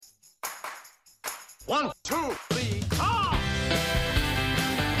1, 2, 3, ah!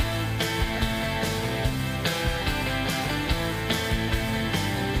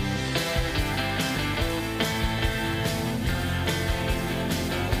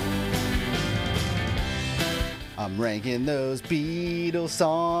 I'm ranking those Beatles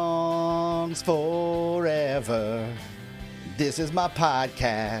songs forever. This is my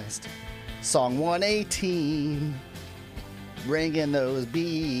podcast, Song 118. Ranking those Beatles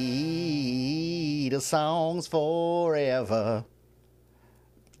songs forever.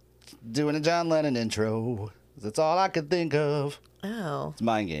 Doing a John Lennon intro. That's all I could think of. Oh. It's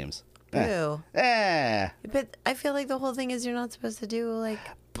mind games. Boo. But I feel like the whole thing is you're not supposed to do, like...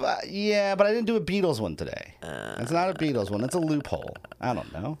 But I didn't do a Beatles one today. It's not a Beatles one. It's a loophole. I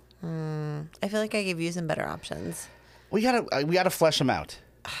don't know. I feel like I gave you some better options. We gotta flesh them out.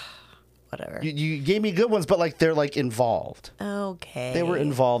 Whatever. You gave me good ones, but like they're like involved. Okay. They were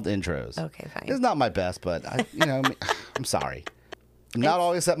involved intros. Okay, fine. It's not my best, but I'm sorry. I'm not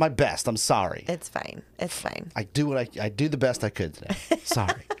always at my best. I'm sorry. It's fine. It's fine. I do I do the best I could today.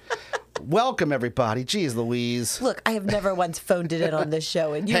 Sorry. Welcome, everybody. Jeez Louise. Look, I have never once phoned it in on this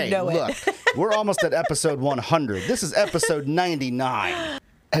show, and you know it. Look, we're almost at episode 100. This is episode 99.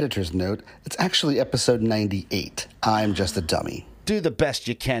 Editor's note, it's actually episode 98. I'm just a dummy. Do the best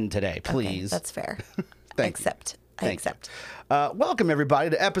you can today, please. Okay, that's fair. I accept. Welcome, everybody,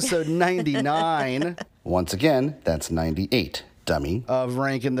 to episode 99. Once again, that's 98. Dummy. Of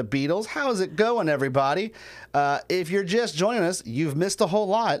Ranking the Beatles. How's it going, everybody? If you're just joining us, you've missed a whole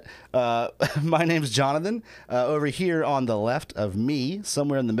lot. My name's Jonathan. Over here on the left of me,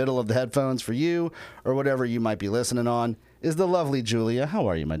 somewhere in the middle of the headphones for you, or whatever you might be listening on, is the lovely Julia. How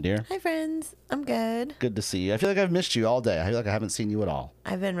are you, my dear? Hi, friends. I'm good. Good to see you. I feel like I've missed you all day. I feel like I haven't seen you at all.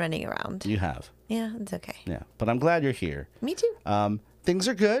 I've been running around. You have. Yeah, it's okay. Yeah, but I'm glad you're here. Me too. Things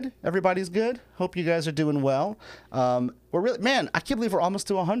are good. Everybody's good. Hope you guys are doing well. We're really, man, I can't believe we're almost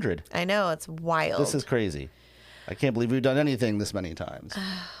to 100. I know, it's wild. This is crazy. I can't believe we've done anything this many times.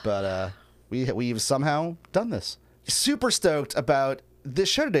 But we've somehow done this. Super stoked about this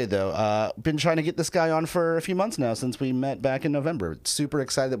show today, though. Been trying to get this guy on for a few months now since we met back in November. Super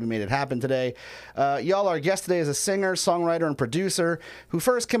excited that we made it happen today. Y'all, our guest today is a singer, songwriter, and producer who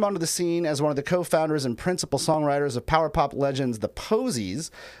first came onto the scene as one of the co-founders and principal songwriters of power pop legends the Posies,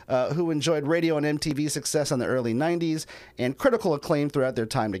 who enjoyed radio and MTV success in the early 90s and critical acclaim throughout their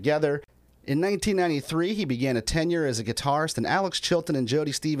time together. In 1993, he began a tenure as a guitarist in Alex Chilton and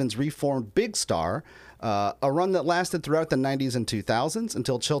Jody Stevens' reformed Big Star, a run that lasted throughout the 90s and 2000s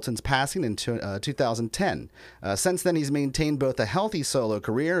until Chilton's passing in 2010. Since then, he's maintained both a healthy solo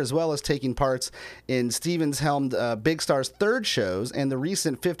career as well as taking parts in Stevens-helmed Big Star's third shows and the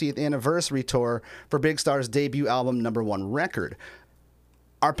recent 50th anniversary tour for Big Star's debut album, #1 record.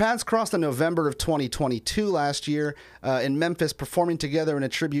 Our paths crossed in November of 2022 last year in Memphis, performing together in a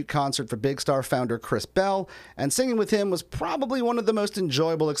tribute concert for Big Star founder Chris Bell, and singing with him was probably one of the most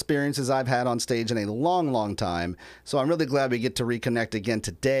enjoyable experiences I've had on stage in a long, long time. So I'm really glad we get to reconnect again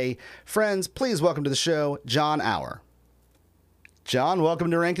today. Friends, please welcome to the show, Jon Auer. Jon,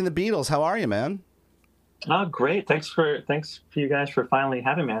 welcome to Ranking the Beatles. How are you, man? Oh, great. Thanks for you guys for finally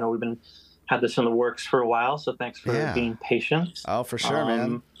having me. I know we've had this in the works for a while, so thanks for being patient. Oh, for sure,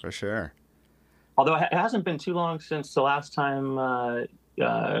 man. For sure. Although it hasn't been too long since the last time,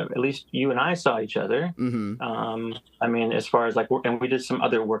 at least you and I saw each other. Mm-hmm. I mean, as far as and we did some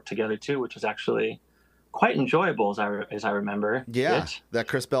other work together too, which was actually quite enjoyable, as I remember. Yeah, that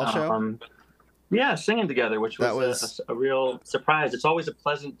Chris Bell show. Yeah, singing together, which was a real surprise. It's always a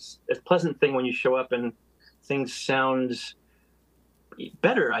pleasant thing when you show up and things sound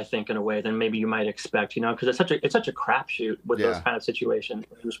better, I think, in a way than maybe you might expect, because it's such a crapshoot with those kind of situations.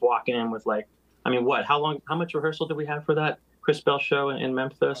 Just walking in with how much rehearsal did we have for that Chris Bell show in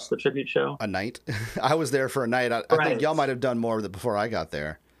Memphis, the tribute show? A night. I was there for a night. I think y'all might have done more of it before I got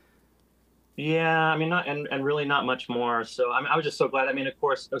there. Yeah, I mean, and really not much more. So I was just so glad. I mean, of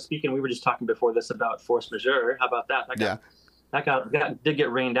course, speaking, we were just talking before this about force majeure. How about that? That did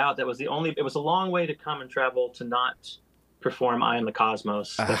get rained out. It was a long way to come and travel to not perform "I Am the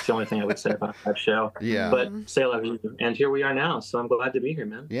Cosmos." That's the only thing I would say about that show. Yeah. But say love you, and here we are now. So I'm glad to be here,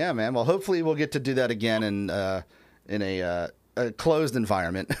 man. Yeah, man. Well, hopefully we'll get to do that again in a closed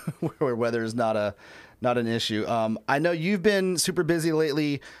environment where weather is not an issue. I know you've been super busy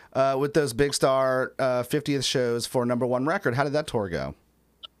lately with those Big Star 50th shows for #1 record. How did that tour go?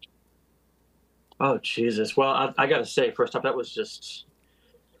 Oh, Jesus. Well, I got to say, first off, that was just,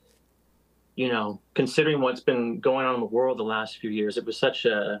 considering what's been going on in the world the last few years, it was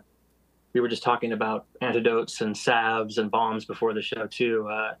we were just talking about antidotes and salves and bombs before the show, too.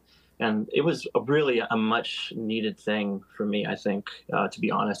 And it was really a much needed thing for me, I think, to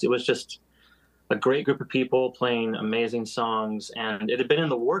be honest. It was just a great group of people playing amazing songs, and it had been in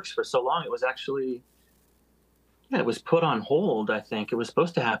the works for so long. It was actually, it was put on hold, I think. It was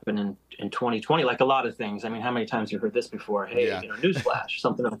supposed to happen in 2020, like a lot of things. I mean, how many times have you heard this before? Hey, newsflash,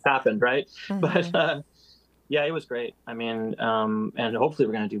 something else happened, right? Mm-hmm. But yeah, it was great. I mean, and hopefully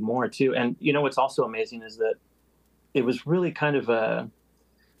we're going to do more too. And what's also amazing is that it was really kind of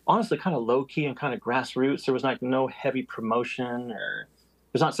honestly kind of low key and kind of grassroots. There was like no heavy promotion, or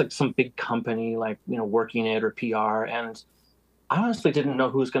there's not like some big company like working it or PR. And I honestly didn't know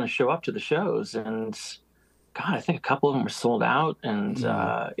who was going to show up to the shows. And God, I think a couple of them were sold out, and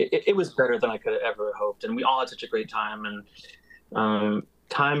it was better than I could have ever hoped. And we all had such a great time. And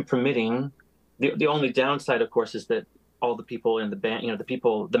time permitting, the only downside, of course, is that all the people in the band,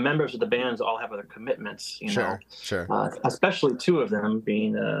 the members of the bands all have other commitments, Sure. Especially two of them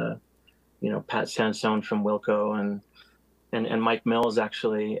being, Pat Sansone from Wilco and Mike Mills,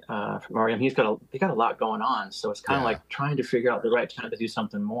 actually, from REM. He got a lot going on. So it's kind of like trying to figure out the right time to do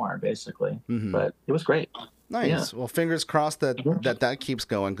something more, basically. Mm-hmm. But it was great. Nice. Yeah. Well, fingers crossed that keeps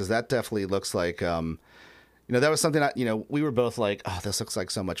going, because that definitely looks like, that was something we were both like, oh, this looks like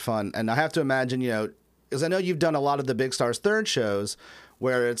so much fun. And I have to imagine, because I know you've done a lot of the Big Stars Third shows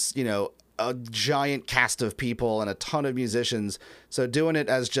where it's, a giant cast of people and a ton of musicians. So doing it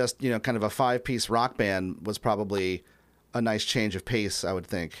as just, kind of a 5-piece rock band was probably a nice change of pace, I would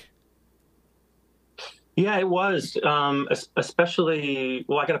think. Yeah, it was. Especially,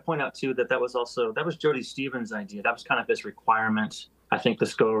 well, I got to point out too that was Jody Stevens' idea. That was kind of his requirement, I think,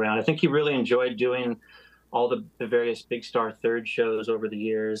 this go around. I think he really enjoyed doing all the various Big Star Third shows over the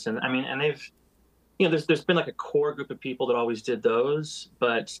years. And I mean, and they've, there's been like a core group of people that always did those,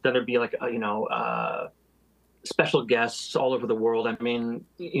 but then there'd be like, special guests all over the world. I mean,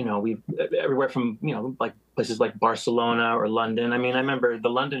 we've everywhere from, like places like Barcelona or London. I mean, I remember the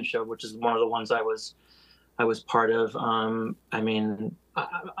London show, which is one of the ones I was part of. I mean,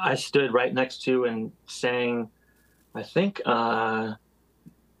 I stood right next to and sang, I think,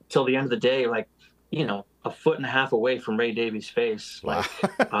 till the end of the day, like, a foot and a half away from Ray Davies' face, like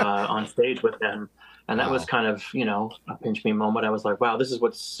on stage with them. And that was kind of, a pinch me moment. I was like, wow, this is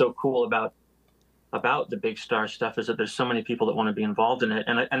what's so cool about the Big Star stuff, is that there's so many people that want to be involved in it.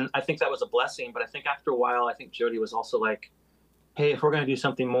 And I think that was a blessing. But I think after a while, I think Jody was also like, hey, if we're going to do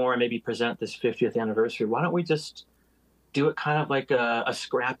something more and maybe present this 50th anniversary, why don't we just do it kind of like a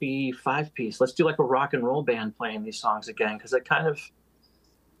scrappy 5-piece? Let's do like a rock and roll band playing these songs again. Because it kind of,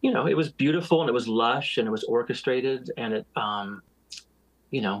 it was beautiful and it was lush and it was orchestrated, and it,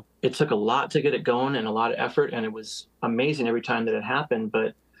 it took a lot to get it going and a lot of effort, and it was amazing every time that it happened.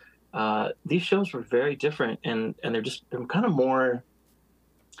 But these shows were very different, and they're kind of more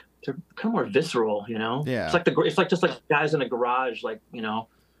visceral, Yeah. It's like just like guys in a garage, like,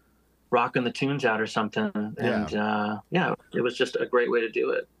 rocking the tunes out or something. And it was just a great way to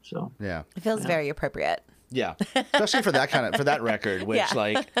do it. So yeah, it feels very appropriate. Yeah, especially for that record, which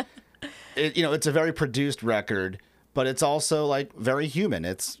like, it's a very produced record, but it's also like very human.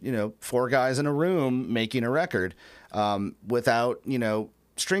 It's 4 guys in a room making a record, without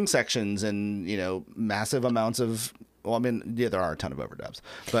string sections and massive amounts of. Well, I mean, yeah, there are a ton of overdubs,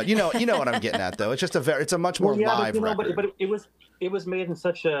 but you know what I'm getting at, though. It's just it's a much more live record. But it was made in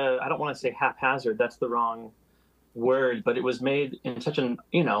such a, I don't want to say haphazard. That's the wrong word, but it was made in such an,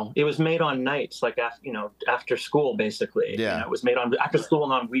 it was made on nights, like after school, basically. Yeah. It was made on after school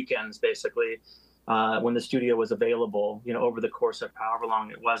and on weekends, basically, when the studio was available. over the course of however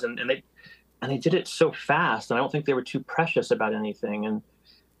long it was, and they did it so fast, and I don't think they were too precious about anything. And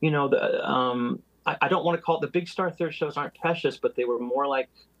I don't want to call it, the Big Star Third shows aren't precious, but they were more like,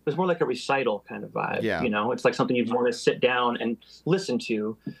 it was more like a recital kind of vibe. Yeah. It's like something you'd want to sit down and listen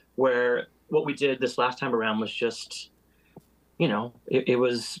to, where what we did this last time around was just,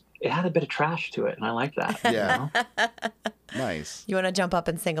 it had a bit of trash to it, and I like that. Yeah. Nice. You want to jump up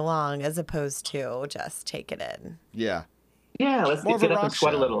and sing along as opposed to just take it in. Yeah. Yeah, let's get up and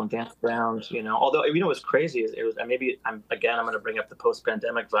sweat a little and dance around, Although, what's crazy is I'm going to bring up the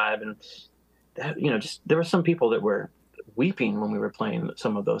post-pandemic vibe, and that, just there were some people that were weeping when we were playing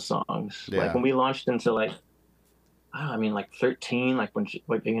some of those songs. Yeah. Like when we launched into like 13, like when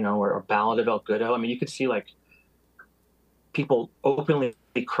or Ballad of El Goodo. I mean, you could see like people openly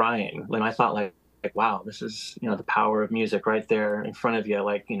crying. And I thought like wow, this is the power of music right there in front of you,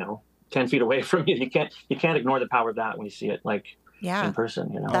 like 10 feet away from you. You can't ignore the power of that when you see it. Like in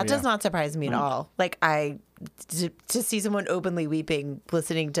person, you know. That does not surprise me at all. Like to see someone openly weeping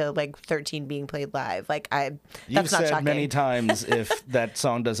listening to like 13 being played live, like that's You've not said shocking. many times if that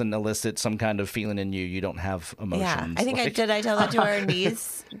song doesn't elicit some kind of feeling in you, you don't have emotions. Yeah, I think did I tell that to our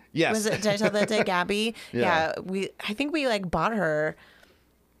niece? Yes. Did I tell that to Gabby? Yeah. I think we like bought her.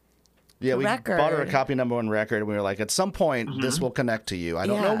 Yeah, we record. bought her a copy #1 record, and we were like, at some point, this will connect to you. I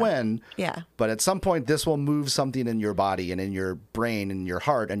don't know when, but at some point, this will move something in your body and in your brain and your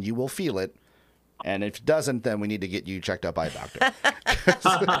heart, and you will feel it. And if it doesn't, then we need to get you checked out by a doctor.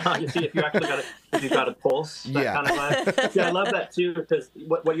 You see, if you've got a pulse, that kind of vibe. Yeah, I love that too, because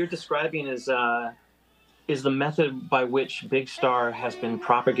what you're describing is the method by which Big Star has been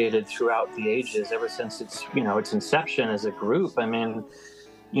propagated throughout the ages, ever since its inception as a group. I mean,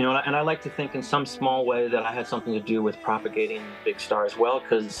 you know, and I like to think in some small way that I had something to do with propagating Big Star as well,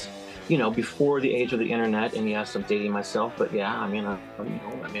 because, you know, before the age of the internet, and yes, I'm dating myself, but yeah, I'm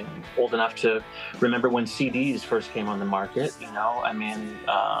old enough to remember when CDs first came on the market. You know, I mean,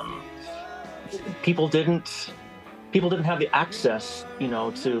 people didn't have the access, you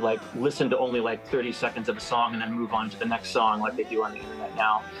know, to like listen to only like 30 seconds of a song and then move on to the next song like they do on the internet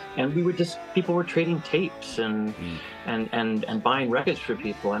now. And people were trading tapes and buying records for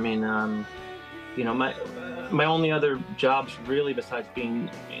people. I mean, you know, my only other jobs really besides being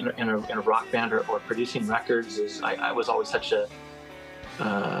in a rock band or producing records is I was always such a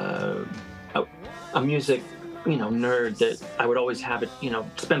music, you know, nerd that I would always have it, you know,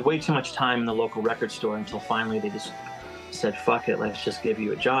 spend way too much time in the local record store until finally they just said, fuck it, let's just give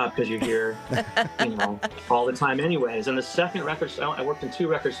you a job because you're here, you know, all the time anyways. And the second record store, I worked in 2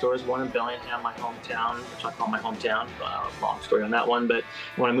 record stores, one in Bellingham, my hometown, which I call my hometown, long story on that one. But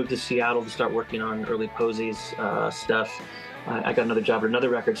when I moved to Seattle to start working on early Posies stuff, I got another job at another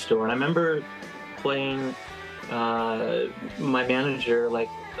record store. And I remember playing my manager like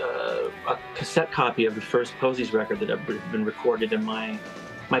a cassette copy of the first Posies record that had been recorded in my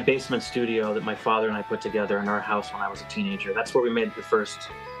basement studio that my father and I put together in our house when I was a teenager. That's where we made the first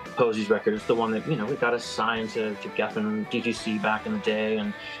Posies record. It's the one that, you know, we got us signed to Geffen DGC back in the day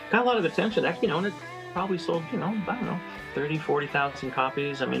and got a lot of attention. You know, and it probably sold, you know, I don't know, 30, 40,000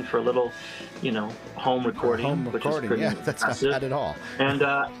 copies. I mean, for a little, you know, home recording, which is pretty that's impressive. not bad at all. And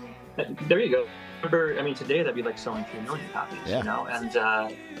there you go. I mean, today that'd be like selling 3 million copies, you know? And,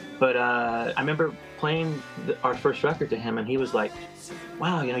 but I remember playing our first record to him and he was like,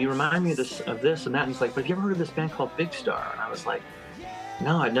 wow, you know, you remind me of this and that. And he's like, but have you ever heard of this band called Big Star? And I was like,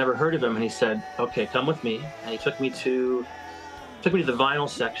 no, I'd never heard of him. And he said, okay, come with me. And he took me to the vinyl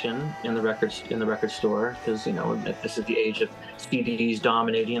section in the record store because, you know, this is the age of CDs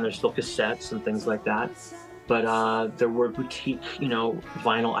dominating and there's still cassettes and things like that. But there were boutique, you know,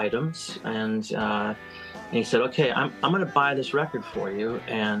 vinyl items, and he said, "Okay, I'm going to buy this record for you,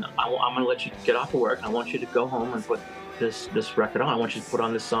 and I'm going to let you get off of work. I want you to go home and put this record on. I want you to put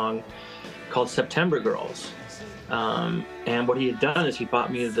on this song called September Girls." And what he had done is he bought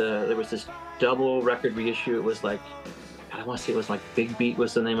me there was this double record reissue. It was like, I want to say it was like Big Beat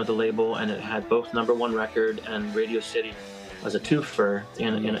was the name of the label, and it had both #1 record and Radio City as a twofer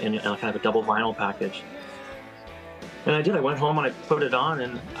in kind of a double vinyl package. And I did. I went home and I put it on,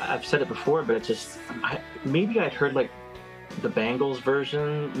 and I've said it before, but it just maybe I'd heard like the Bangles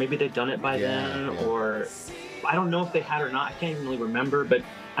version. Maybe they'd done it by then, or I don't know if they had or not. I can't even really remember, but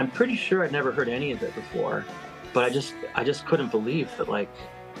I'm pretty sure I'd never heard any of it before. But I just couldn't believe that, like,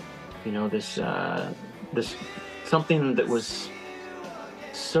 you know, this something that was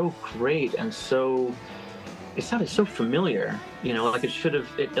so great and so. It sounded so familiar, you know, like it should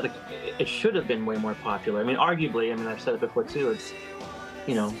have been way more popular. I mean, arguably, I've said it before too. It's,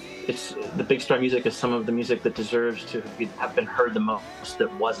 you know, it's the Big Star music is some of the music that deserves to have been heard the most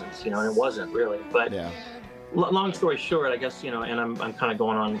that wasn't, you know, and it wasn't really. But long story short, I guess, you know, and I'm kind of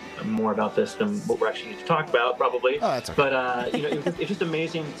going on more about this than what we're actually need to talk about, probably. Oh, that's okay. But you know, it's just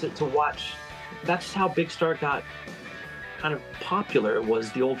amazing to watch. That's how Big Star got kind of popular,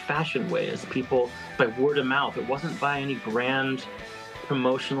 was the old-fashioned way, as people by word of mouth. It wasn't by any grand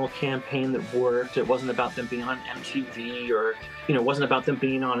promotional campaign that worked. It wasn't about them being on MTV, or, you know, it wasn't about them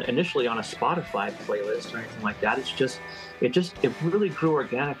being initially on a Spotify playlist or anything like that. It really grew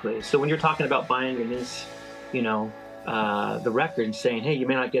organically. So when you're talking about buying your niece, you know, the record and saying, hey, you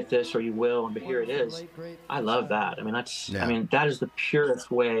may not get this or you will, but here it is. I love that. I mean, that is the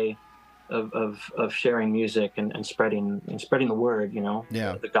purest way of sharing music and spreading the word, you know,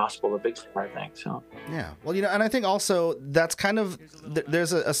 the gospel of Big Star, I think. So well, you know, and I think also that's kind of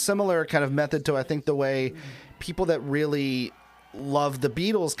there's a similar kind of method to, I think, the way people that really love the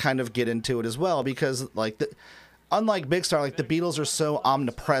Beatles kind of get into it as well, because like unlike Big Star, like the Beatles are so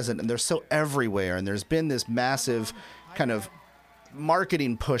omnipresent and they're so everywhere, and there's been this massive kind of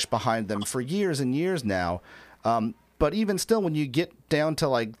marketing push behind them for years and years now. But even still, when you get down to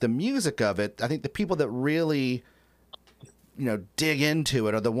like the music of it, I think the people that really, dig into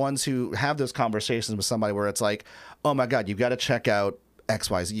it are the ones who have those conversations with somebody where it's like, oh my God, you've got to check out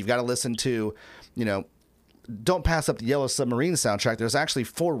XYZ. You've got to listen to, don't pass up the Yellow Submarine soundtrack. There's actually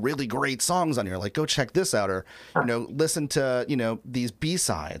 4 really great songs on here. Like, go check this out, or, listen to, these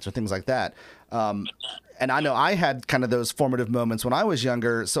B-sides or things like that. And I know I had kind of those formative moments when I was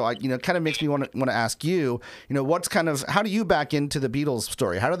younger. So I, kind of makes me want to ask you, what's kind of, how do you back into the Beatles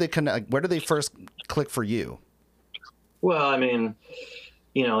story? How do they connect? Where do they first click for you? Well, I mean,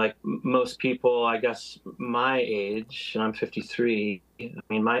 like most people, I guess my age, and I'm 53. I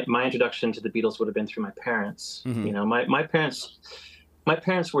mean, my introduction to the Beatles would have been through my parents. Mm-hmm. My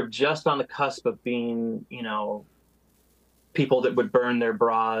parents were just on the cusp of being, people that would burn their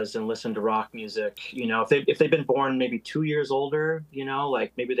bras and listen to rock music. If they'd been born maybe 2 years older,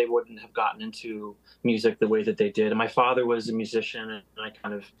 like maybe they wouldn't have gotten into music the way that they did. And my father was a musician, and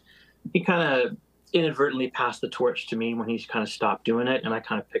he kind of inadvertently passed the torch to me when he kind of stopped doing it, and I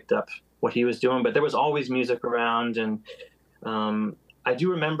kind of picked up what he was doing. But there was always music around, and I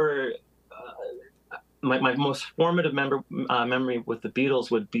do remember my most formative memory with the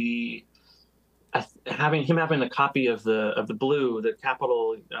Beatles would be having a copy of the Blue, the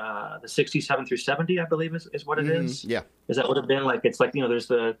Capitol, the 67 through 70, I believe is what it is. Yeah. Is that what it been? Like, it's like,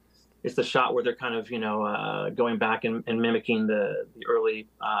 it's the shot where they're kind of, going back and mimicking the early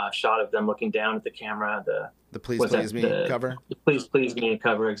shot of them looking down at the camera. The Please Please Me cover. The Please Me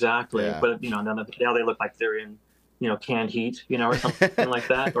cover, exactly. Yeah. But, now they look like they're in, canned heat, or something like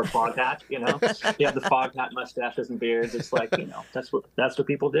that, or fog hat, They have the fog hat mustaches and beards. It's like, that's what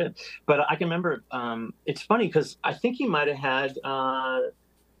people did. But I can remember, it's funny because I think he might have had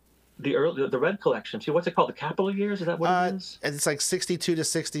the Red Collection too. What's it called? The Capitol Years? Is that what it is? It's like 62 to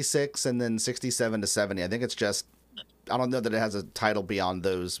 66 and then 67 to 70. I think it's just, I don't know that it has a title beyond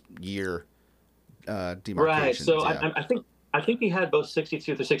those year demarcations. Right. So yeah. I think he had both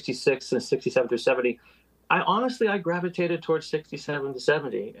 62 through 66 and 67 through 70. I gravitated towards 67 to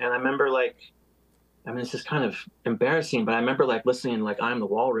 70. And I remember this is kind of embarrassing, but I remember listening I'm the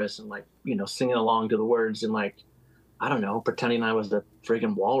Walrus and singing along to the words and I don't know, pretending I was the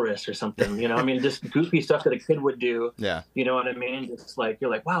friggin' walrus or something, just goofy stuff that a kid would do. Yeah. You know what I mean? It's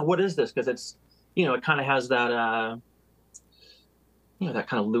you're like, wow, what is this? Because it's, it kind of has that, that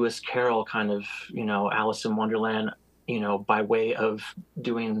kind of Lewis Carroll kind of, Alice in Wonderland, by way of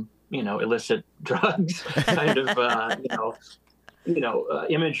doing, illicit drugs kind of,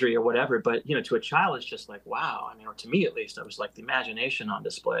 imagery or whatever. But, to a child, it's just like, wow. I mean, or to me, at least, I was like, the imagination on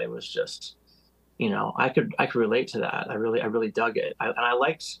display was just, I could relate to that. I really dug it. I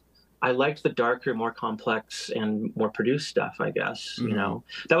liked the darker, more complex and more produced stuff, I guess. Mm-hmm.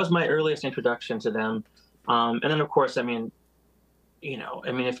 That was my earliest introduction to them. And then of course,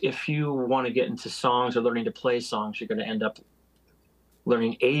 if you want to get into songs or learning to play songs, you're going to end up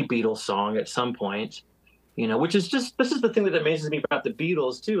learning a Beatles song at some point, which is this is the thing that amazes me about the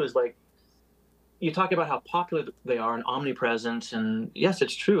Beatles too, is you talk about how popular they are and omnipresent. And yes,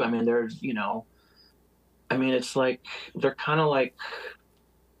 it's true. I mean, it's like, they're kind of like,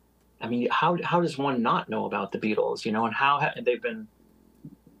 how does one not know about the Beatles, and how they've been,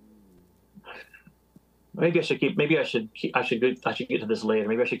 maybe I should get to this later.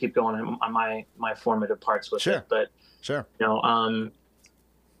 Maybe I should keep going on my formative parts with it. But sure.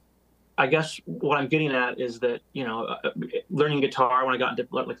 I guess what I'm getting at is that, learning guitar, when I got into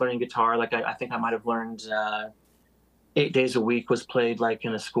learning guitar, I think I might've learned, 8 days a week was played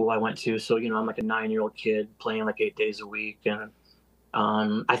in a school I went to. So, I'm like a 9-year-old kid playing 8 days a week. And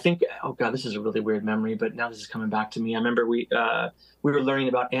I think, oh God, this is a really weird memory, but now this is coming back to me. I remember we were learning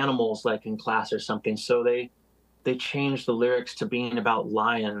about animals in class or something. So they changed the lyrics to being about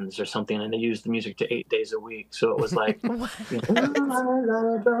lions or something, and they used the music to 8 days a week. So it was like, I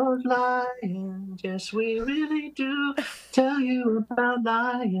love those lions, yes we really do. Tell you about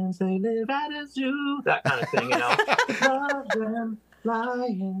lions, they live at a zoo. That kind of thing, Love them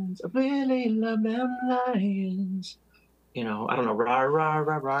lions, I really love them lions. I don't know, rah, rah,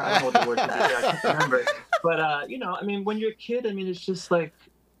 rah, rah. I don't know what the words are. I can't remember. But, when you're a kid, it's just I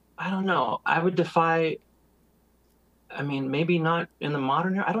don't know. I would defy, maybe not in the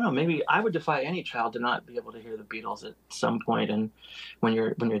modern era. I don't know. Maybe I would defy any child to not be able to hear the Beatles at some point. And when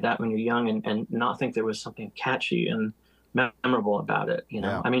you're young and not think there was something catchy and memorable about it,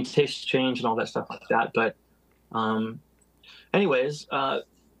 Yeah. Tastes change and all that stuff like that. But, anyways, the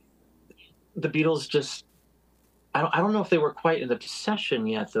Beatles just, I don't know if they were quite an obsession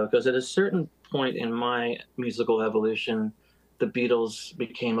yet, though, because at a certain point in my musical evolution, the Beatles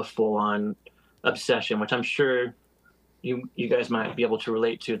became a full-on obsession, which I'm sure you guys might be able to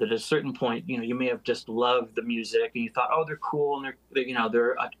relate to. That at a certain point, you may have just loved the music and you thought, oh, they're cool and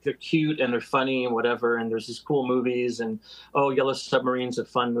they're cute and they're funny and whatever, and there's these cool movies, and oh, Yellow Submarine's a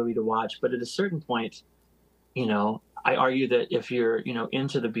fun movie to watch. But at a certain point, I argue that if you're,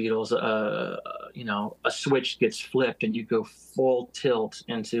 into the Beatles, a switch gets flipped and you go full tilt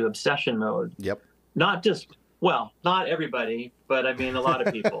into obsession mode. Yep. Not everybody, but I mean, a lot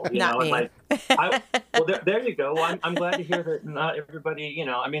of people, Not me. and there you go. Well, I'm glad to hear that not everybody,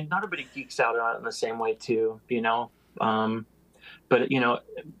 not everybody geeks out on it in the same way too, but,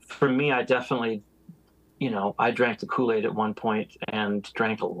 for me, I definitely, I drank the Kool-Aid at one point and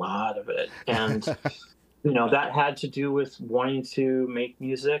drank a lot of it. And, that had to do with wanting to make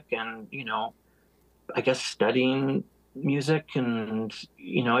music and, I guess studying music. And,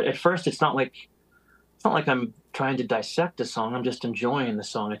 at first it's not like I'm trying to dissect a song. I'm just enjoying the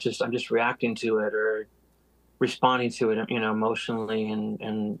song. I'm just reacting to it or responding to it, emotionally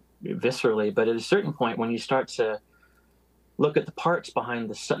and viscerally. But at a certain point, when you start to look at the parts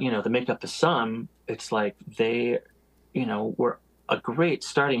behind that make up the sum, it's like they, were a great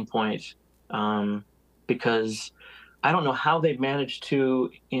starting point. Because I don't know how they managed to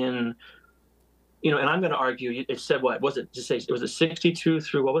and I'm going to argue, it said, what was it? Just say, was it 62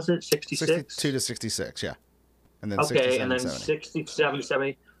 through, what was it? 66? 62 to 66. Yeah. And then okay. 67, And then 70. 67,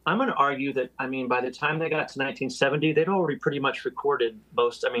 70. I'm going to argue that, by the time they got to 1970, they'd already pretty much recorded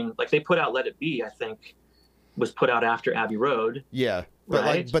most. Like they put out Let It Be, I think was put out after Abbey Road. Yeah. But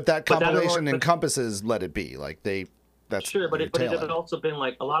right? but that compilation encompasses Let It Be. Like that's sure, but it had also been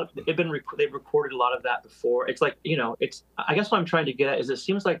like a lot of they've recorded a lot of that before. It's like, I guess what I'm trying to get at is it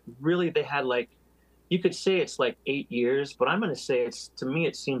seems like really they had like, you could say it's like 8 years, but I'm going to say to me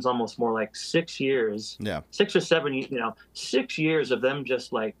it seems almost more like 6 years. Yeah. 6 or 7, 6 years of them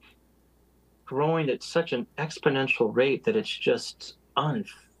just like growing at such an exponential rate that it's just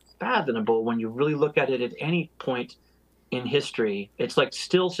unfathomable when you really look at it at any point in history. It's like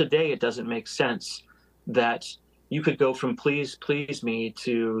still today it doesn't make sense that you could go from Please Please Me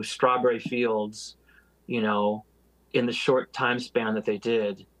to Strawberry Fields, in the short time span that they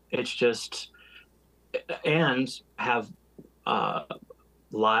did. It's just, and have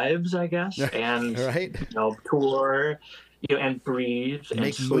lives, I guess, and right. Tour, and breathe, and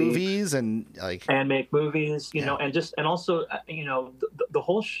make sleep, movies and make movies, and also, the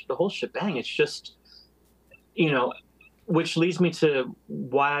whole shebang. It's just, which leads me to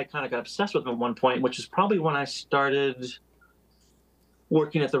why I kind of got obsessed with them at one point, which is probably when I started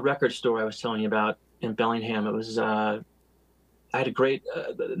working at the record store I was telling you about in Bellingham. It was, I had a great,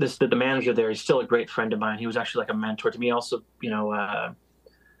 the manager there, he's still a great friend of mine. He was actually like a mentor to me. Also, he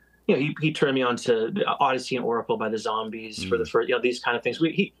turned me on to Odyssey and Oracle by the Zombies for the first, these kind of things.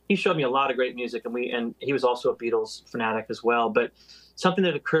 He showed me a lot of great music, and he was also a Beatles fanatic as well. But something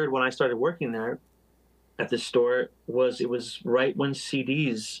that occurred when I started working there at this store it was right when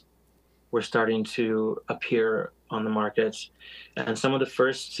CDs were starting to appear on the market, and some of the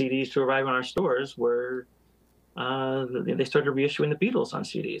first CDs to arrive in our stores were they started reissuing the Beatles on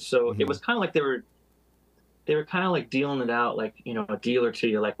CDs. So it was kind of like they were kind of like dealing it out, like a deal or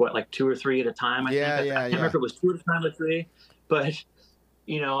two, like 2 or 3 at a time. I can't remember if it was 2 at a time or 3, but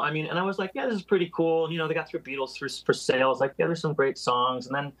and I was like, yeah, this is pretty cool. They got 3 Beatles for sale. I was like, yeah, there's some great songs,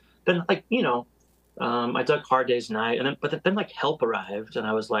 and then like I dug Hard Day's Night, and then like Help arrived, and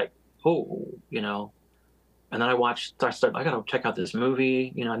I was like, oh, and then I gotta check out this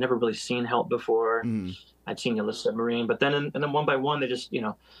movie. I'd never really seen Help before. I'd seen Yellow Submarine, but then one by one they just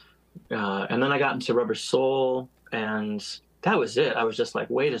and then I got into Rubber Soul, and that was it. I was just like,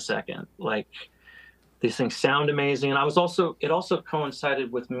 wait a second, like these things sound amazing. And it also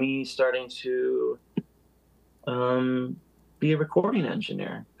coincided with me starting to be a recording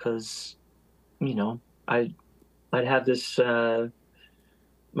engineer, because I'd had this,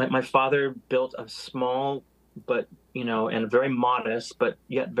 my father built a small, but, and very modest, but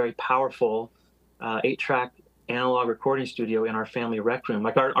yet very powerful 8-track analog recording studio in our family rec room.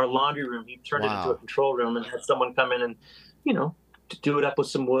 Like our laundry room, he turned it into a control room and had someone come in and, to do it up with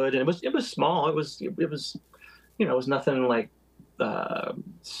some wood. And it was small. It was it was nothing like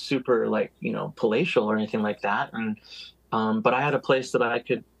super like, palatial or anything like that. And, but I had a place that I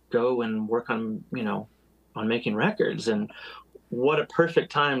could go and work on, on making records. And what a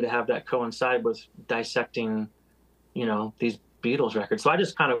perfect time to have that coincide with dissecting, these Beatles records. So I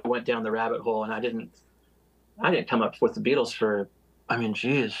just kind of went down the rabbit hole, and I didn't come up with the Beatles for,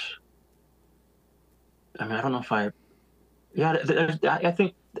 geez, I mean, I don't know if I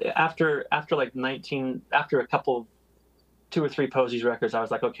think after like after a couple, 2 or 3 Posies records, I was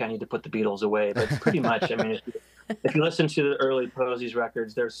like, okay, I need to put the Beatles away. But pretty much, I mean, if you listen to the early Posies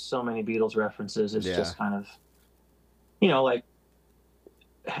records, there's so many Beatles references. It's just kind of, like,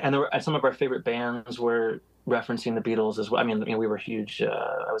 and some of our favorite bands were referencing the Beatles as well. I mean, we were huge.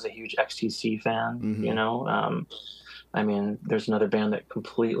 I was a huge XTC fan. Mm-hmm. I mean, there's another band that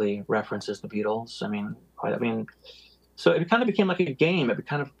completely references the Beatles. I mean, so it kind of became like a game. It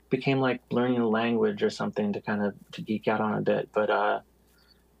kind of became like learning a language or something to geek out on a bit. But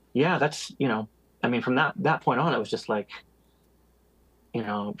yeah, that's I mean, from that point on, it was just like,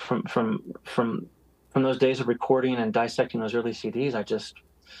 from those days of recording and dissecting those early CDs,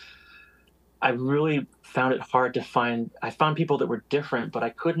 I really found it hard to find. I found people that were different, but I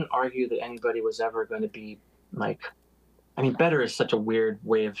couldn't argue that anybody was ever going to be like. I mean, better is such a weird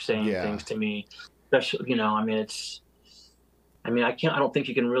way of saying things to me. Especially, I mean, I don't think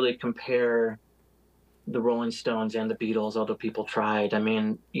you can really compare the Rolling Stones and the Beatles, although people tried. I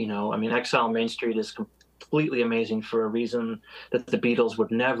mean, Exile on Main Street is completely amazing for a reason that the Beatles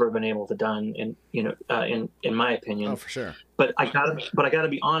would never have been able to done in my opinion. Oh, for sure. But I gotta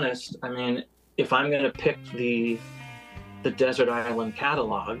be honest. I mean, if I'm gonna pick the Desert Island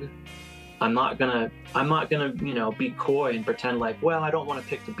catalog, I'm not gonna be coy and pretend like, well, I don't want to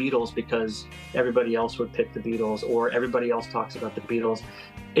pick the Beatles because everybody else would pick the Beatles or everybody else talks about the Beatles.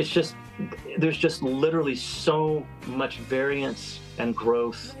 It's just there's just literally so much variance and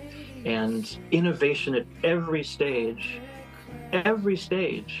growth and innovation at every stage, at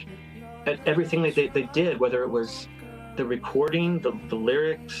everything they did, whether it was the recording, the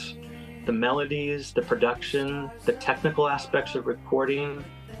lyrics, the melodies, the production, the technical aspects of recording.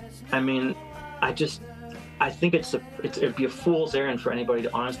 I mean, I think it'd be a fool's errand for anybody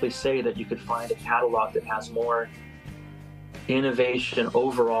to honestly say that you could find a catalog that has more innovation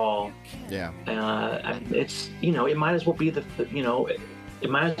overall. Yeah. It's it might as well be it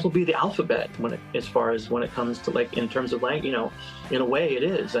might as well be the alphabet when it comes to, like, in terms of language. In a way it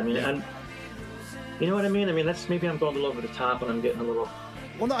is. I mean, and you know what I mean? I mean, that's, maybe I'm going a little over the top and I'm getting a little.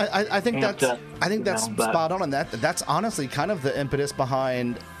 Well, no, I think that's spot on that. That's honestly kind of the impetus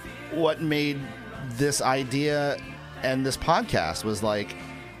behind what made this idea and this podcast was like,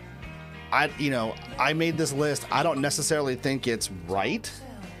 I made this list. I don't necessarily think it's right.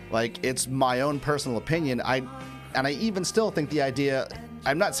 Like, it's my own personal opinion. I even still think the idea,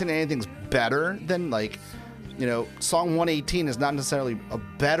 I'm not saying anything's better than, like, song 118 is not necessarily a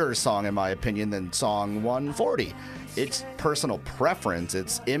better song in my opinion than song 140. It's personal preference,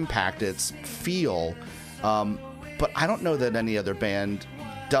 it's impact, it's feel. But I don't know that any other band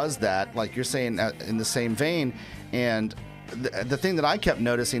does that, like you're saying, in the same vein. And the thing that I kept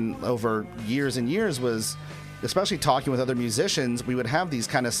noticing over years and years was, especially talking with other musicians, we would have these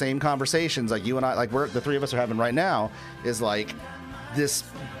kind of same conversations, like you and I, like the three of us are having right now, is like this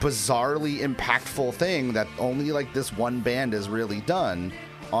bizarrely impactful thing that only like this one band has really done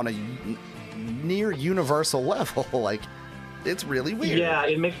on a near universal level. Like, it's really weird. Yeah,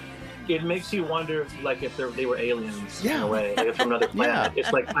 it makes you wonder if they were aliens in a way, like from another planet.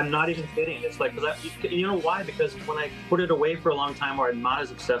 It's like, I'm not even kidding. It's like, you know why? Because when I put it away for a long time, or I'm not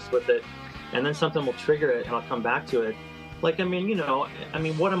as obsessed with it, and then something will trigger it and I'll come back to it. Like, I mean,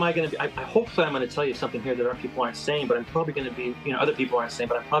 what am I going to be? Hopefully I'm going to tell you something here that other people aren't saying, but I'm probably going to be, other people aren't saying,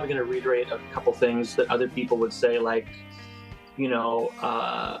 but I'm probably going to reiterate a couple things that other people would say, like,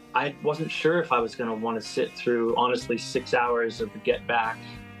 I wasn't sure if I was going to want to sit through, honestly, 6 hours of the Get Back.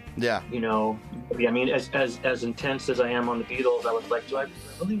 Yeah. I mean, as intense as I am on the Beatles, I was like, do I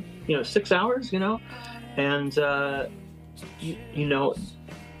really, 6 hours, and,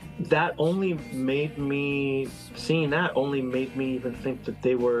 that only made me, seeing that only made me even think that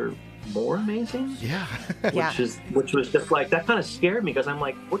they were more amazing. Yeah. which was just like, that kind of scared me, because I'm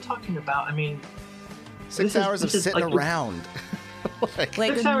like, we're talking about, I mean, 6 hours of sitting around.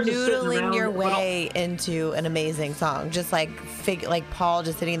 like noodling your way into an amazing song, just like Paul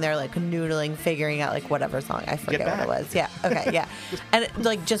just sitting there like noodling, figuring out like whatever song, I forget what it was. Yeah. Okay. Yeah. And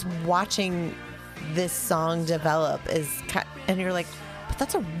like just watching this song develop and you're like, but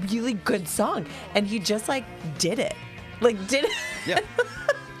that's a really good song, and he just like did it. Yeah.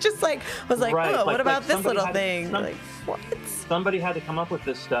 Just like was like, right. Oh, what about this little thing? Like, what? Somebody had to come up with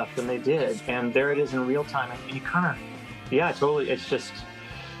this stuff, and they did, and there it is in real time, and you kind of. Yeah, totally. It's just,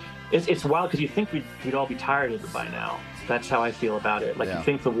 it's wild, because you think we'd all be tired of it by now. That's how I feel about it. Like, you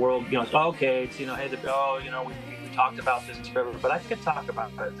think the world, it's okay. It's, hey, we talked about this forever, but I could talk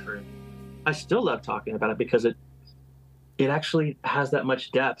about it I still love talking about it, because it actually has that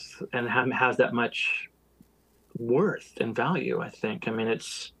much depth and has that much worth and value. I think. I mean,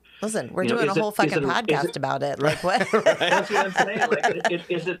 it's. Listen, we're doing a whole fucking podcast about it. Like what? That's what I'm saying. Like,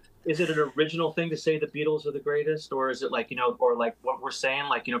 is it an original thing to say the Beatles are the greatest, or is it like, or like what we're saying,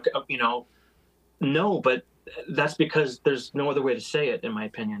 like, no, but that's because there's no other way to say it, in my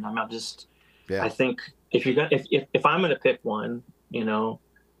opinion. I'm not just. Yeah. I think if I'm gonna pick one,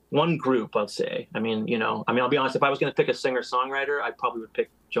 one group, I'd say. I mean, I'll be honest. If I was gonna pick a singer-songwriter, I probably would pick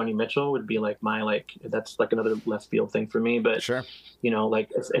Joni Mitchell. Would be like that's like another left field thing for me. But sure,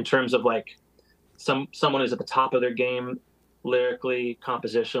 like in terms of like someone who's at the top of their game, lyrically,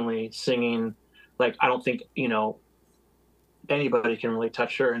 compositionally, singing. Like I don't think anybody can really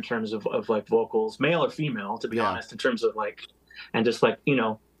touch her in terms of like vocals, male or female, to be honest. In terms of like, and just like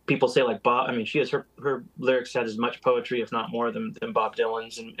people say like Bob. I mean, she has her lyrics had as much poetry, if not more, than Bob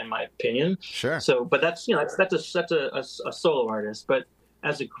Dylan's, in my opinion. Sure. So, but that's that's a solo artist. But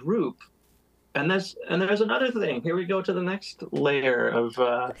as a group, and there's another thing. Here we go to the next layer of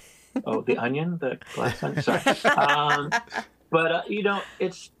the onion, the glass onion. Sorry. But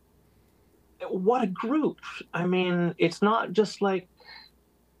it's what a group. I mean, it's not just like.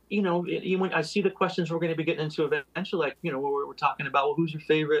 When I see the questions we're going to be getting into eventually, like, where we're talking about, well, who's your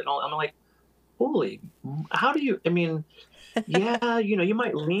favorite? And all, I'm like, holy, how do you, I mean, yeah, you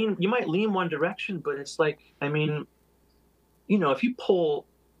might lean one direction, but it's like, I mean, if you pull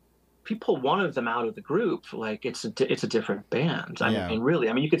one of them out of the group, like it's a different band. I mean, really,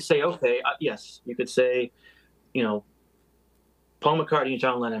 I mean, you could say, okay, yes, you could say, Paul McCartney and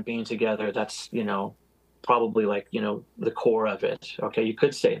John Lennon being together, that's, probably like the core of it. Okay, you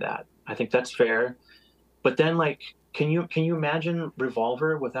could say that. I think that's fair. But then like, can you imagine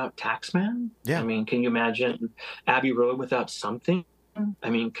Revolver without Taxman? Yeah. I mean, can you imagine Abbey Road without Something?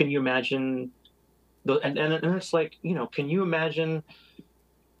 I mean, can you imagine and it's like, can you imagine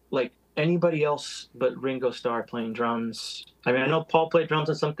like anybody else but Ringo Starr playing drums? I mean, I know Paul played drums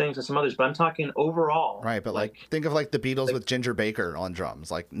on some things and some others, but I'm talking overall. Right, but like think of like the Beatles with Ginger Baker on drums.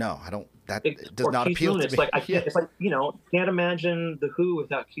 Like, no, I don't. That does not Keith appeal Moon. to It's me. like I can't. It's like can't imagine the Who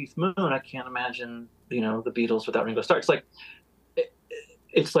without Keith Moon. I can't imagine the Beatles without Ringo Starr. It's like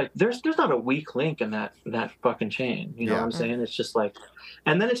it's like there's not a weak link in that fucking chain. You know what I'm saying? It's just like,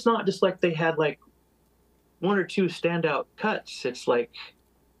 and then it's not just like they had like one or two standout cuts. It's like,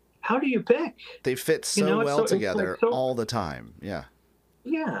 how do you pick? They fit so well together all the time. Yeah.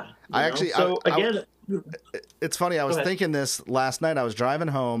 Yeah. It's funny. I was thinking this last night. I was driving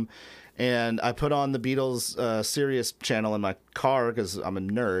home, and I put on the Beatles Sirius channel in my car because I'm a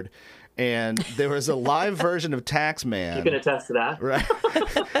nerd. And there was a live version of Taxman. You can attest to that, right?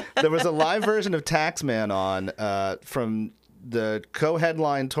 There was a live version of Taxman on from the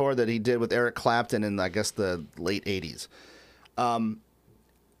co-headline tour that he did with Eric Clapton in, I guess, the late '80s.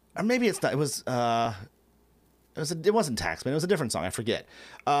 Or maybe it's not. It wasn't Taxman. It was a different song. I forget.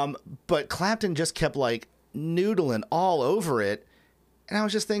 But Clapton just kept like noodling all over it, and I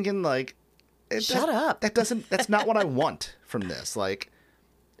was just thinking like, shut up. That's not what I want from this. Like,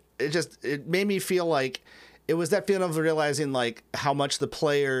 it made me feel like it was that feeling of realizing like how much the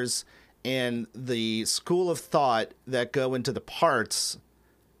players and the school of thought that go into the parts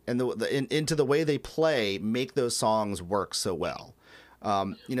and into the way they play make those songs work so well.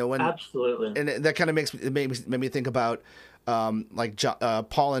 When absolutely, and that kind of made me think about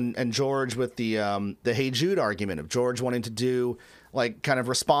Paul and George with the Hey Jude argument of George wanting to do like kind of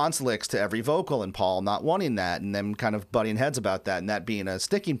response licks to every vocal and Paul not wanting that, and them kind of butting heads about that, and that being a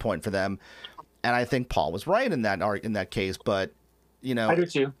sticking point for them. And I think Paul was right in that case, but I do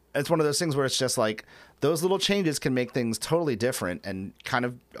too. It's one of those things where it's just like those little changes can make things totally different and kind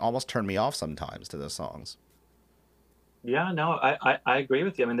of almost turn me off sometimes to those songs. Yeah, no, I agree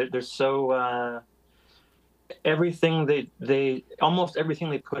with you. I mean, there's so everything they almost everything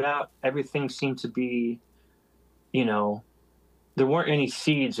they put out, everything seemed to be, there weren't any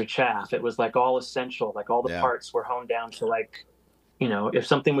seeds or chaff. It was like all essential. Like all the parts were honed down to like, if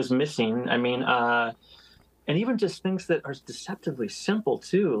something was missing. I mean, and even just things that are deceptively simple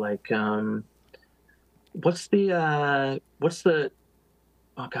too. Like, what's the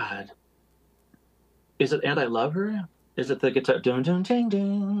oh God, is it "And I Love Her"? Is it the guitar? Dun dun ding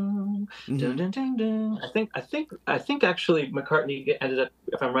ding, dun dun ding ding. I think actually McCartney ended up.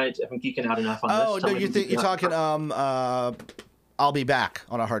 If I'm right, if I'm geeking out enough on this. Oh no, you're talking "I'll Be Back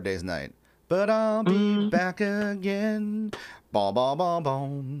on a Hard Day's Night," but I'll be back again. Bom bom bom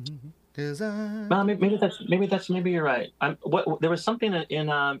bom. Well, maybe you're right. There was something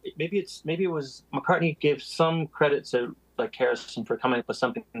in maybe it was McCartney gave some credit to like Harrison for coming up with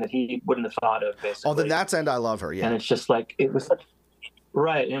something that he wouldn't have thought of, basically. Oh, then that's "And I Love Her," yeah. And it's just like it was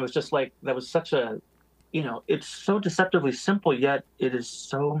right, and it was just like that was such a it's so deceptively simple, yet it is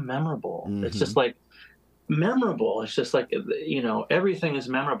so memorable. Mm-hmm. It's just like memorable. It's just like, everything is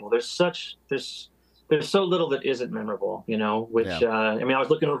memorable. There's so little that isn't memorable, which, I mean, I was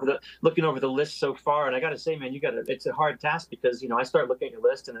looking over the list so far, and I got to say, man, it's a hard task because, I start looking at your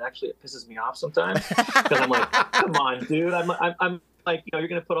list and it pisses me off sometimes because I'm like, come on, dude. I'm like, you're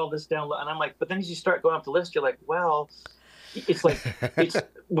going to put all this down. And I'm like, but then as you start going up the list, you're like, well, it's like,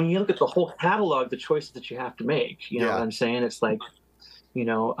 when you look at the whole catalog, the choices that you have to make, you know what I'm saying? It's like,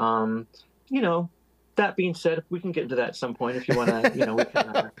 that being said, we can get into that at some point if you want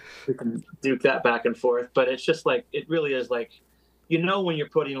to, we can duke that back and forth. But it's just like, it really is like, when you're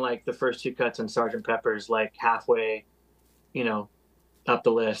putting like the first two cuts in Sgt. Pepper's like halfway, up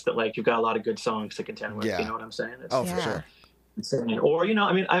the list, that like you've got a lot of good songs to contend with. You know what I'm saying? For sure. Insane. Or,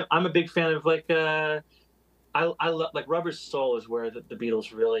 I mean, I'm a big fan of like, I love like Rubber Soul is where the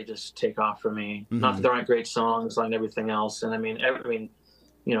Beatles really just take off for me. Mm-hmm. Not that there aren't great songs on everything else. And I mean,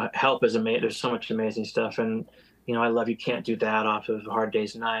 Help is amazing. There's so much amazing stuff. And, I Love You Can't Do That off of Hard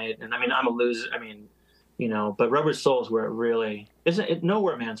Day's Night. And I mean, I'm a loser. I mean, but Rubber Soul is where it really isn't it.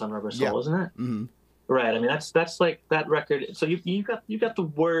 Nowhere Man's on Rubber Soul, isn't it? Mm-hmm. Right. I mean, that's like that record. So you got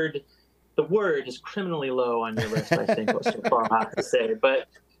the Word. The Word is criminally low on your list, I think, was so far hot to say. But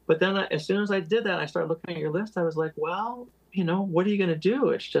then as soon as I did that, I started looking at your list. I was like, well, what are you going to do?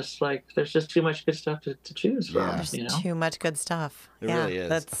 It's just like, there's just too much good stuff to choose from. There's too much good stuff. It really is.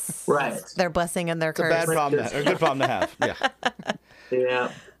 That's right. Their blessing and their curse. It's a bad problem or a good problem to have. Yeah.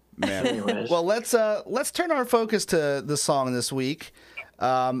 Yeah. Man. Anyways. Well, let's turn our focus to the song this week.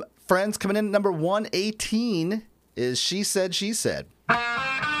 Friends, coming in at number 118 is She Said, She Said.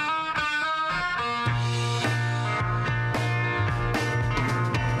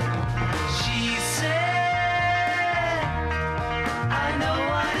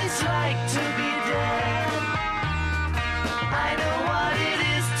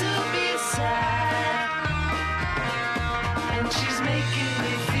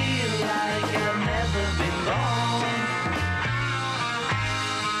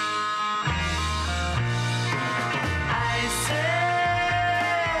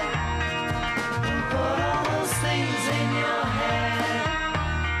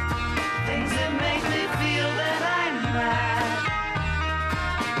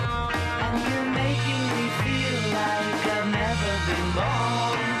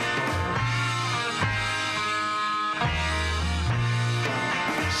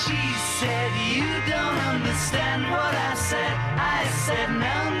 Understand what I said. I said, no,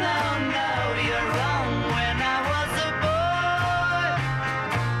 you're wrong. When I was a boy,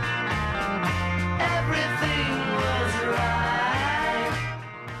 everything was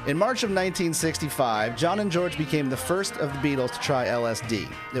right. In March of 1965, John and George became the first of the Beatles to try LSD.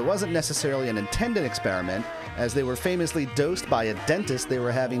 It wasn't necessarily an intended experiment, as they were famously dosed by a dentist they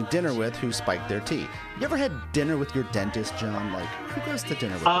were having dinner with who spiked their teeth. You ever had dinner with your dentist, John? Like, who goes to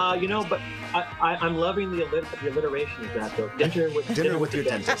dinner with but I'm loving the alliteration of that, though. Dinner with your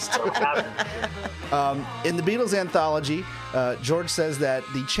dentist. In the Beatles anthology, George says that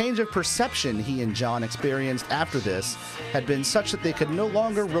the change of perception he and John experienced after this had been such that they could no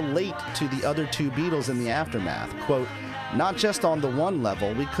longer relate to the other two Beatles in the aftermath. Quote, not just on the one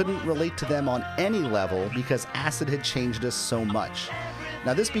level, we couldn't relate to them on any level because acid had changed us so much.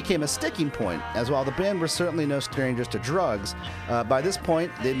 Now, this became a sticking point, as while the band were certainly no strangers to drugs, by this point,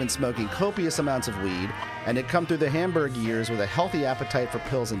 they'd been smoking copious amounts of weed and had come through the Hamburg years with a healthy appetite for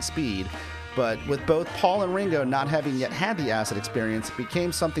pills and speed. But with both Paul and Ringo not having yet had the acid experience, it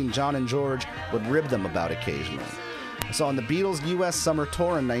became something John and George would rib them about occasionally. So on the Beatles' U.S. summer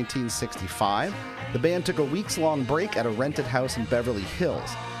tour in 1965, the band took a weeks-long break at a rented house in Beverly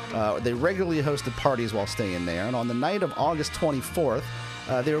Hills. They regularly hosted parties while staying there, and on the night of August 24th,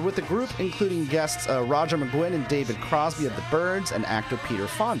 they were with a group including guests Roger McGuinn and David Crosby of the Byrds and actor Peter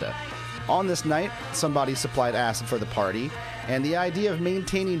Fonda. On this night, somebody supplied acid for the party, and the idea of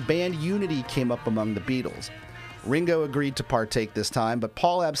maintaining band unity came up among the Beatles. Ringo agreed to partake this time, but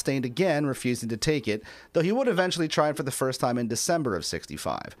Paul abstained again, refusing to take it, though he would eventually try it for the first time in December of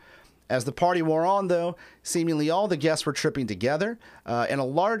 '65. As the party wore on, though, seemingly all the guests were tripping together. In a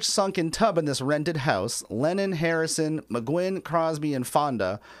large sunken tub in this rented house, Lennon, Harrison, McGuinn, Crosby, and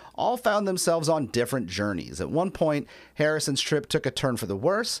Fonda all found themselves on different journeys. At one point, Harrison's trip took a turn for the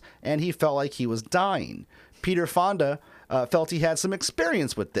worse, and he felt like he was dying. Peter Fonda felt he had some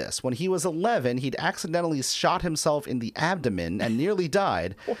experience with this. When he was 11, he'd accidentally shot himself in the abdomen and nearly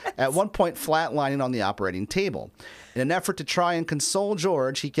died, at one point flatlining on the operating table. In an effort to try and console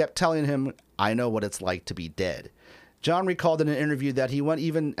George, he kept telling him, "I know what it's like to be dead." Jon recalled in an interview that he went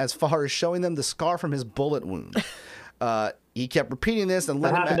even as far as showing them the scar from his bullet wound. He kept repeating this, and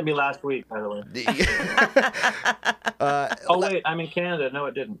that happened to me last week, by the way. Oh wait, I'm in Canada. No,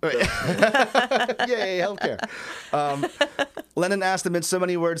 it didn't. So. Yay, healthcare. Lennon asked him in so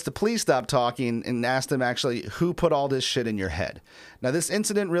many words to please stop talking, and asked him actually, who put all this shit in your head? Now, this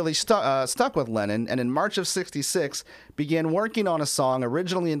incident really stuck with Lennon, and in March of '66 began working on a song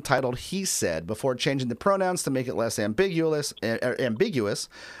originally entitled "He Said," before changing the pronouns to make it less ambiguous.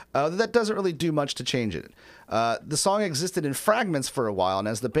 That doesn't really do much to change it. The song existed in fragments for a while, and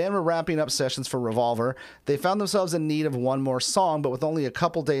as the band were wrapping up sessions for Revolver, they found themselves in need of one more song, but with only a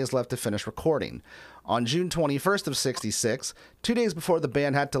couple days left to finish recording. On June 21st of '66, 2 days before the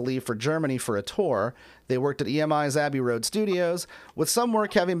band had to leave for Germany for a tour, they worked at EMI's Abbey Road Studios, with some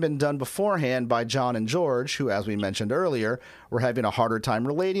work having been done beforehand by Jon and George, who, as we mentioned earlier, were having a harder time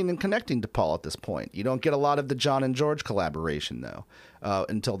relating and connecting to Paul at this point. You don't get a lot of the Jon and George collaboration, though,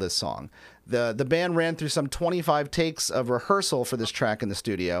 until this song. The band ran through some 25 takes of rehearsal for this track in the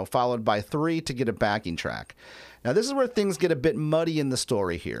studio, followed by 3 to get a backing track. Now, this is where things get a bit muddy in the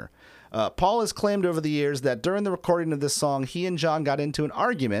story here. Paul has claimed over the years that during the recording of this song, he and Jon got into an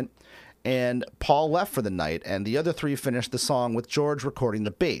argument, and Paul left for the night, and the other 3 finished the song with George recording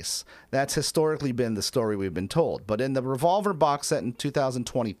the bass. That's historically been the story we've been told. But in the Revolver box set in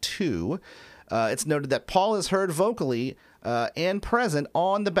 2022, it's noted that Paul is heard vocally and present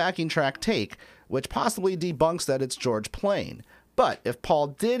on the backing track take, which possibly debunks that it's George playing. But if Paul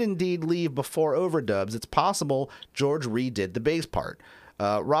did indeed leave before overdubs, it's possible George redid the bass part.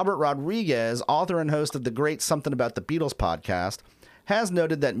 Robert Rodriguez, author and host of the great Something About the Beatles podcast, has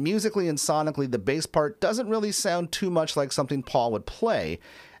noted that musically and sonically the bass part doesn't really sound too much like something Paul would play,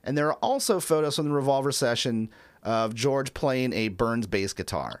 and there are also photos from the Revolver session of George playing a Burns bass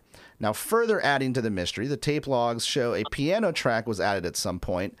guitar. Now, further adding to the mystery, the tape logs show a piano track was added at some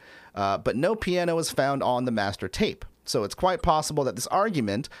point, but no piano was found on the master tape. So it's quite possible that this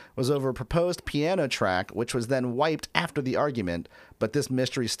argument was over a proposed piano track, which was then wiped after the argument, but this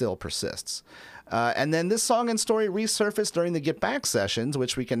mystery still persists. And then this song and story resurfaced during the Get Back sessions,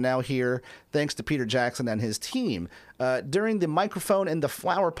 which we can now hear thanks to Peter Jackson and his team. During the microphone and the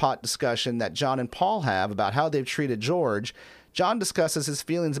flower pot discussion that Jon and Paul have about how they've treated George, Jon discusses his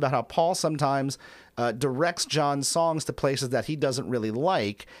feelings about how Paul sometimes directs Jon's songs to places that he doesn't really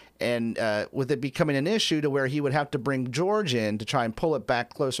like, and with it becoming an issue to where he would have to bring George in to try and pull it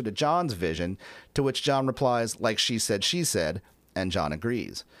back closer to Jon's vision, to which Jon replies, like she said, and Jon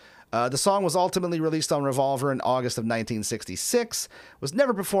agrees. The song was ultimately released on Revolver in August of 1966, was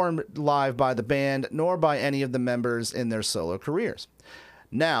never performed live by the band, nor by any of the members in their solo careers.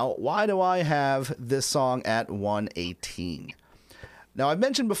 Now, why do I have this song at 118? Now, I've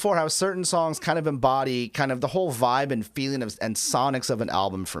mentioned before how certain songs kind of embody kind of the whole vibe and feeling and sonics of an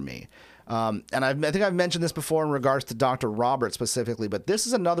album for me. And I think I've mentioned this before in regards to Dr. Robert specifically, but this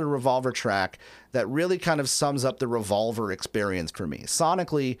is another Revolver track that really kind of sums up the Revolver experience for me.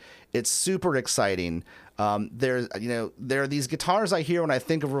 Sonically, it's super exciting. There are these guitars I hear when I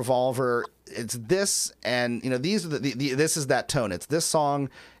think of Revolver. It's this, and these are this is that tone. It's this song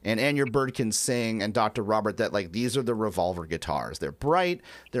and Your Bird Can Sing and Dr. Robert that these are the Revolver guitars. They're bright,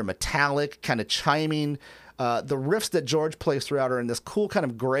 they're metallic, kind of chiming. The riffs that George plays throughout are in this cool kind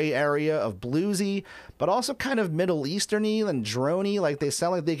of gray area of bluesy, but also kind of Middle Eastern-y and drony. Like they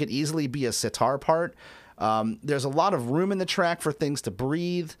sound like they could easily be a sitar part. There's a lot of room in the track for things to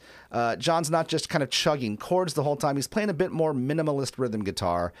breathe. Jon's not just kind of chugging chords the whole time. He's playing a bit more minimalist rhythm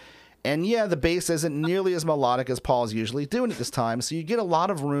guitar. And yeah, the bass isn't nearly as melodic as Paul's usually doing at this time, so you get a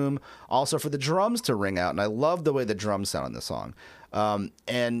lot of room also for the drums to ring out, and I love the way the drums sound on this song.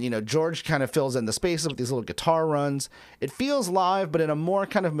 George kind of fills in the spaces with these little guitar runs. It feels live, but in a more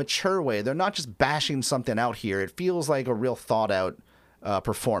kind of mature way. They're not just bashing something out here. It feels like a real thought-out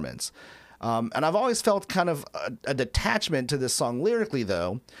performance. And I've always felt kind of a detachment to this song lyrically,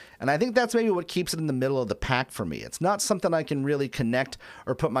 though, and I think that's maybe what keeps it in the middle of the pack for me. It's not something I can really connect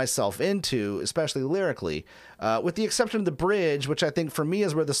or put myself into, especially lyrically, with the exception of the bridge, which I think for me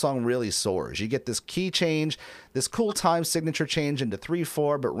is where the song really soars. You get this key change, this cool time signature change into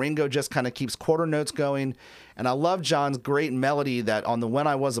 3/4, but Ringo just kind of keeps quarter notes going, and I love Jon's great melody that on the When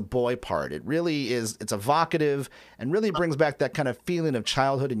I Was a Boy part. It really is, it's evocative and really brings back that kind of feeling of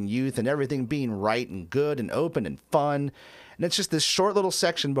childhood and youth and everything being right and good and open and fun. And it's just this short little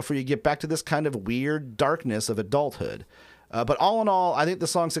section before you get back to this kind of weird darkness of adulthood. But all in all, I think the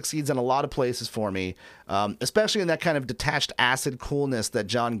song succeeds in a lot of places for me, especially in that kind of detached acid coolness that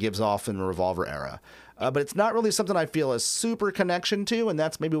Jon gives off in the Revolver era. But it's not really something I feel a super connection to, and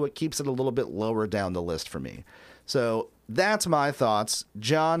that's maybe what keeps it a little bit lower down the list for me. So that's my thoughts.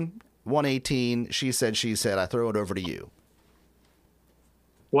 Jon, 118, she said, I throw it over to you.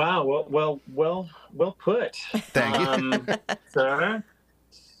 Wow. Well put. Thank you. Sir.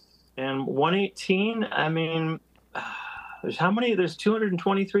 And 118, I mean, there's how many? There's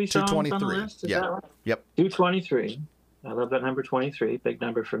 223 songs on the list? Is that right? Yep. 223. I love that number 23. Big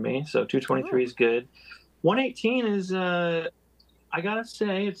number for me. So 223 is good. 118 is, I got to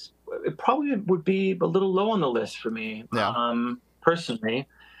say, it probably would be a little low on the list for me, personally,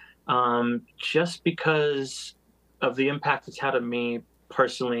 just because of the impact it's had on me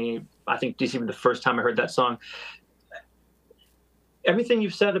personally. I think just even the first time I heard that song, everything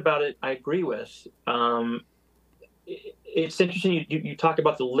you've said about it, I agree with. It's interesting you talk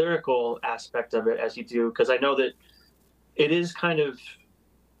about the lyrical aspect of it as you do, because I know that it is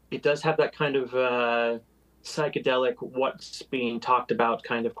it does have that kind of psychedelic, what's being talked about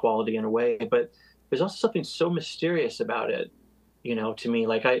kind of quality in a way, but there's also something so mysterious about it, to me.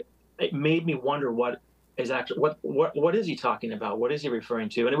 Like it made me wonder what is actually, what is he talking about? What is he referring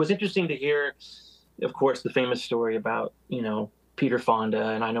to? And it was interesting to hear, of course, the famous story about, Peter Fonda,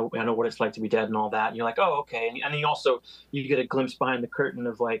 and I know what it's like to be dead and all that. And you're like, oh, okay. And then you get a glimpse behind the curtain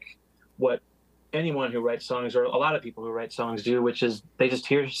of like what anyone who writes songs, or a lot of people who write songs, do, which is they just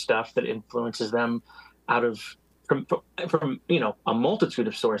hear stuff that influences them from a multitude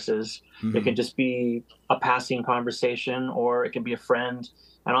of sources. Mm-hmm. It can just be a passing conversation, or it can be a friend.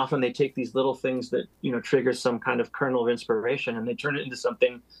 And often they take these little things that, trigger some kind of kernel of inspiration, and they turn it into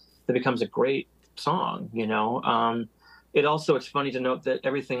something that becomes a great song, It's funny to note that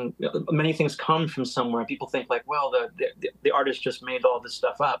many things come from somewhere. People think like, well, the artist just made all this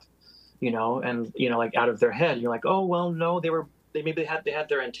stuff up, and like out of their head. You're like, oh well, no, they had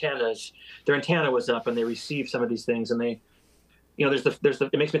their antennas. Their antenna was up, and they received some of these things, and they,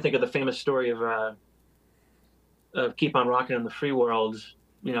 it makes me think of the famous story of "Keep on Rocking in the Free World,"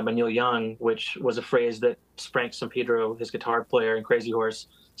 by Neil Young, which was a phrase that Frank Sampedro, his guitar player in Crazy Horse,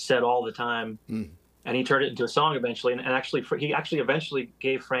 said all the time. Mm. And he turned it into a song eventually, and he eventually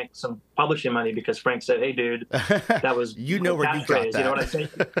gave Frank some publishing money, because Frank said, "Hey, dude, that was where you got that." You know what I say?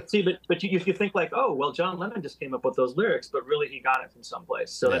 See, but you think like, oh, well, John Lennon just came up with those lyrics, but really he got it from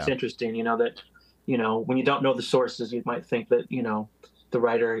someplace. So that's interesting. That when you don't know the sources, you might think that the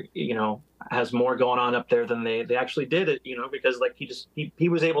writer has more going on up there than they actually did it. Because like he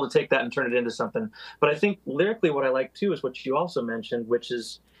was able to take that and turn it into something. But I think lyrically, what I like too is what you also mentioned, which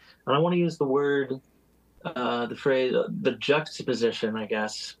is, and I want to use the word. The phrase, the juxtaposition, I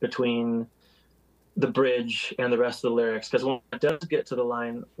guess, between the bridge and the rest of the lyrics. Because when it does get to the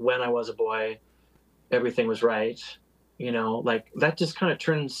line, "When I was a boy, everything was right," like that just kind of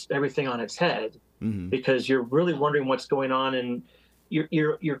turns everything on its head. Mm-hmm. Because you're really wondering what's going on, and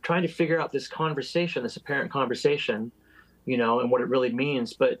you're trying to figure out this conversation, this apparent conversation, and what it really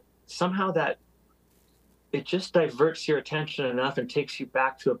means. But somehow that it just diverts your attention enough and takes you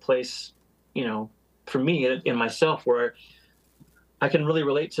back to a place, for me, in myself, where I can really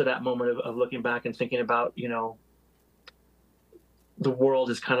relate to that moment of looking back and thinking about, the world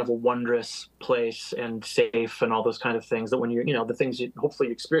is kind of a wondrous place and safe and all those kind of things that when you're, the things you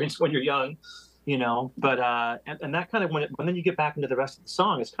hopefully experience when you're young, but, and that kind of, when then you get back into the rest of the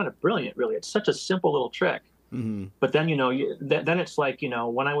song, it's kind of brilliant, really. It's such a simple little trick. Mm-hmm. But then, then it's like,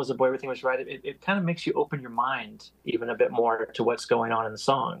 when I was a boy, everything was right. It kind of makes you open your mind even a bit more to what's going on in the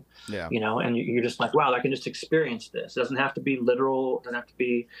song. Yeah. And you're just like, wow, I can just experience this. It doesn't have to be literal. It doesn't have to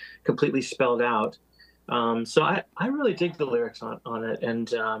be completely spelled out. So I really dig the lyrics on it.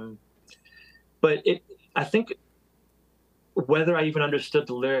 And, but I think whether I even understood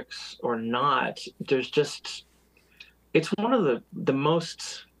the lyrics or not, it's one of the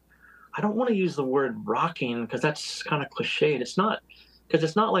most, I don't want to use the word rocking because that's kind of cliched. It's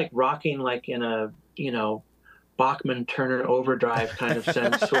not like rocking like in a, Bachman Turner Overdrive kind of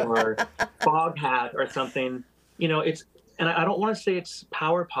sense or Foghat or something. And I don't want to say it's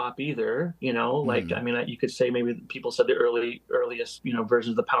power pop either, like, I mean, you could say maybe people said the earliest,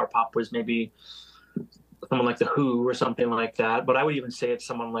 versions of the power pop was maybe someone like The Who or something like that. But I would even say it's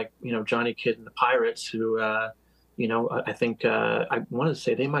someone like, Johnny Kidd and the Pirates who, I think I want to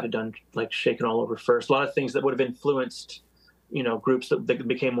say they might have done like Shakin' All Over first. A lot of things that would have influenced, groups that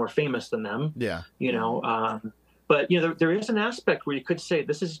became more famous than them. Yeah. But there is an aspect where you could say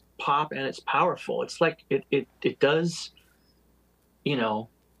this is pop and it's powerful. It's like it does.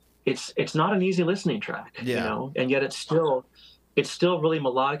 It's not an easy listening track. Yeah. And yet it's still really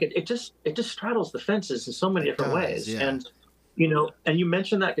melodic. It just straddles the fences in so many different ways. Yeah. And and you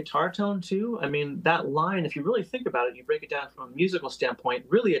mentioned that guitar tone too. I mean, that line, if you really think about it, you break it down from a musical standpoint,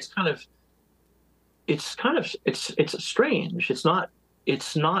 really it's it's kind of it's strange. It's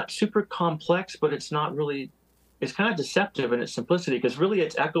not super complex, but it's not really. It's kind of deceptive in its simplicity, because really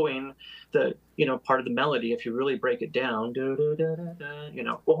it's echoing the part of the melody. If you really break it down,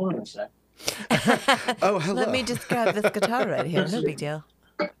 well, hold on a sec. Oh, hello. Let me just grab this guitar right here. No big deal.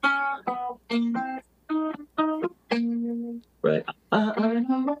 Right.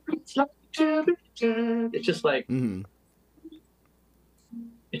 It's just like. Mm-hmm.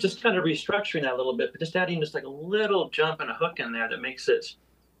 It's just kind of restructuring that a little bit, but just adding just like a little jump and a hook in there that makes it,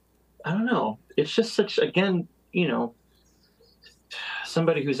 I don't know. It's just such, again,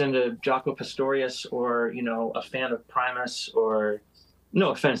 somebody who's into Jaco Pastorius, or, a fan of Primus, or no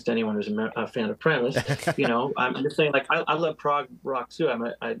offense to anyone who's a fan of Primus, I'm just saying, like, I love prog rock too.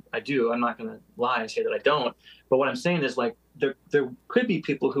 I do. I'm not going to lie and say that I don't. But what I'm saying is, like, there could be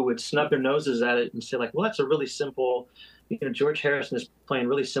people who would snub their noses at it and say, like, well, that's a really simple, George Harrison is playing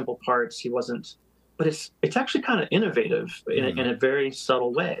really simple parts. He wasn't, but it's actually kind of innovative in a very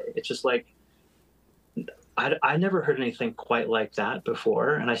subtle way. It's just like, I never heard anything quite like that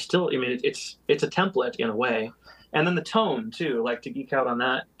before. And it's a template in a way. And then the tone too, like, to geek out on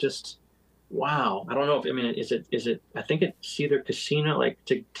that, just, wow. I don't know is it, I think it's either Casino, like,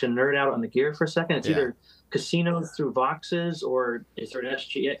 to nerd out on the gear for a second. It's either Casino through Voxes, or is there an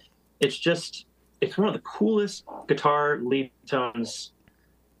SG? It's one of the coolest guitar lead tones,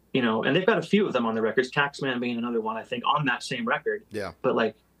 and they've got a few of them on the records, Taxman being another one, I think, on that same record. Yeah. But,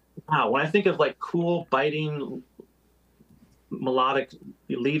 like, wow, when I think of, like, cool, biting, melodic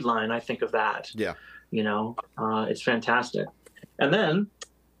lead line, I think of that. Yeah. It's fantastic. And then,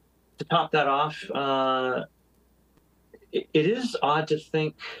 to top that off, it is odd to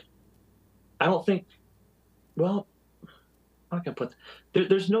think, I can put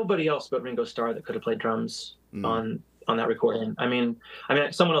there's nobody else but Ringo Starr that could have played drums on that recording. I mean,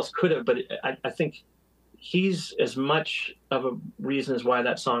 someone else could have, but I think he's as much of a reason as why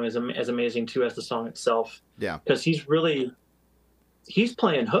that song is as amazing too as the song itself. Yeah, because he's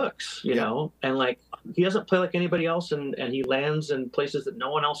playing hooks, and, like, he doesn't play like anybody else, and he lands in places that no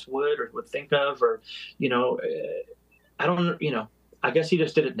one else would or would think of, or I don't I guess he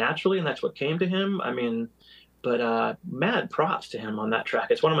just did it naturally, and that's what came to him. But mad props to him on that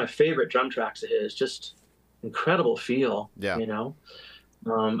track. It's one of my favorite drum tracks of his. Just incredible feel. Yeah.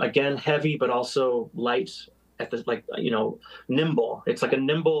 Again, heavy, but also light at the, like, nimble. It's like a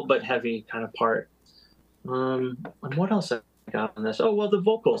nimble but heavy kind of part. And what else I got on this? Oh, well, the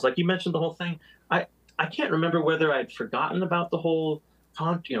vocals. Like you mentioned, the whole thing. I can't remember whether I'd forgotten about the whole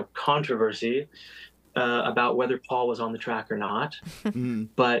controversy about whether Paul was on the track or not.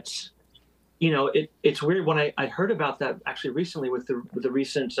 But it's weird when I heard about that actually recently with the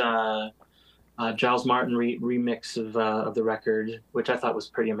recent Giles Martin remix of the record, which I thought was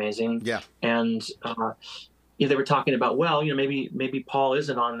pretty amazing. Yeah. And they were talking about, well, maybe Paul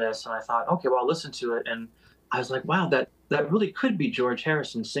isn't on this, and I thought, okay, well, I'll listen to it, and I was like, wow, that really could be George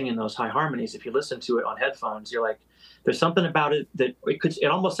Harrison singing those high harmonies. If you listen to it on headphones, you're like, there's something about it that it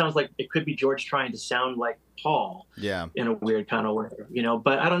almost sounds like it could be George trying to sound like Paul. Yeah. In a weird kind of way,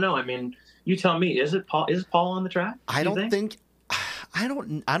 But I don't know. You tell me. Is Paul on the track? I don't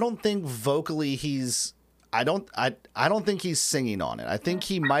think vocally he's. I don't think he's singing on it. I think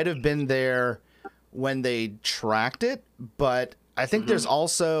he might have been there when they tracked it, but I think there's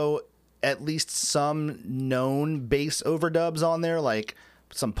also at least some known bass overdubs on there, like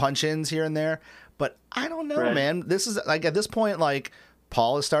some punch-ins here and there. But I don't know, man. This is like, at this point, like,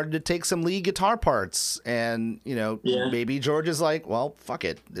 Paul has started to take some lead guitar parts, and maybe George is like, well, fuck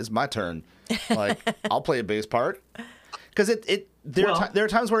it, it's my turn. Like, I'll play a bass part, because there are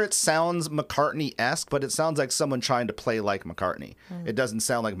times where it sounds McCartney-esque, but it sounds like someone trying to play like McCartney. It doesn't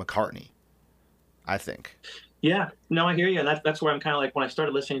sound like McCartney, I think. Yeah, no, I hear you, and that's where I'm kind of like, when I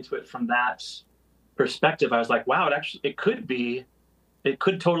started listening to it from that perspective, I was like, wow, it could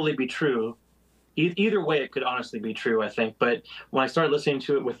totally be true. Either way, it could honestly be true, I think. But when I started listening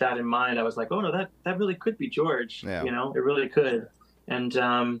to it with that in mind, I was like, oh, no, that really could be George. Yeah. It really could. And,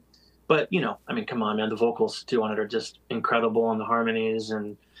 but, come on, man, the vocals, too, on it are just incredible, and the harmonies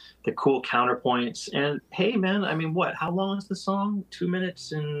and the cool counterpoints. And, hey, man, how long is the song? 2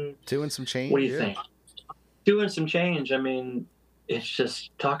 minutes and... 2 and some change. What do you think? 2 and some change. It's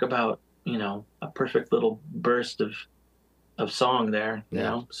just, talk about, a perfect little burst of song there, you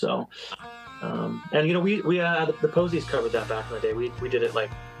know? So... and we the Posies covered that back in the day. We did it, like,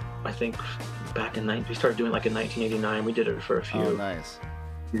 I think back in we started doing, like, in 1989. We did it for a few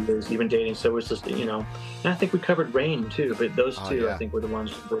years, even dating. So it was just and I think we covered Rain too. But those two I think were the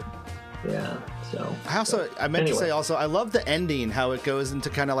ones that were Yeah. So I meant to say also, I love the ending, how it goes into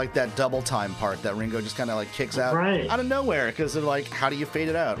kind of like that double time part that Ringo just kind of like kicks out out of nowhere, because they're like, how do you fade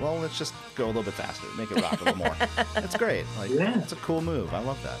it out? Well, let's just go a little bit faster, make it rock a little more. It's great. Like, it's a cool move. I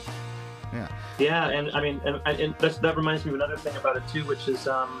love that. Yeah. Yeah, and I mean, and that reminds me of another thing about it too, which is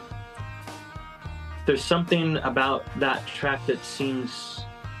there's something about that track that seems,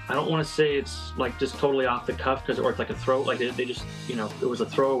 I don't want to say it's like just totally off the cuff, or it's like a throw, like they just, you know, it was a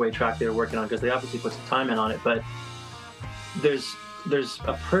throwaway track they were working on, because they obviously put some time in on it, but there's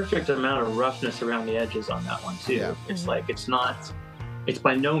a perfect amount of roughness around the edges on that one too. Yeah. It's like, it's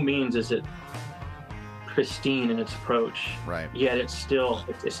by no means is it pristine in its approach, right? Yet it still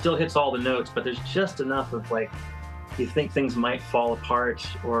hits all the notes, but there's just enough of like, you think things might fall apart,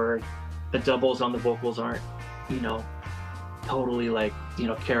 or the doubles on the vocals aren't, you know, totally like, you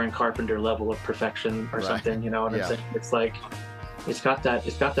know, Karen Carpenter level of perfection or something, you know what I'm saying? It's like, it's got that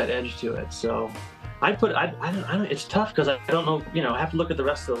edge to it. So I don't, it's tough, because I don't know, you know, I have to look at the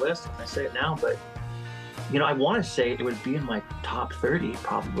rest of the list if I say it now, but you know, I want to say it would be in my top 30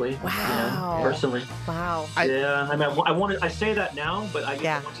 probably. Wow. You know, personally. Wow. I mean, I say that now, but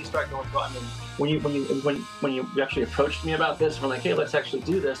once you start going through, I mean, when you actually approached me about this, we're like, hey, let's actually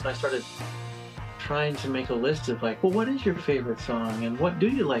do this, and I started trying to make a list of like, well, what is your favorite song and what do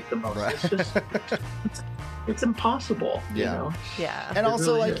you like the most? Right. It's just it's impossible. You know? Yeah. And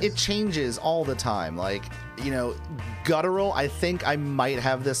also, really like, it changes all the time. Like, you know, guttural, I think I might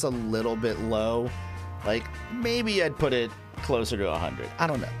have this a little bit low. Like, maybe I'd put it closer to 100. I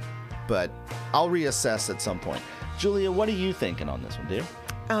don't know. But I'll reassess at some point. Julia, what are you thinking on this one, dear?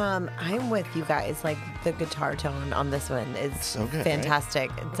 I'm with you guys. Like, the guitar tone on this one is so good, fantastic.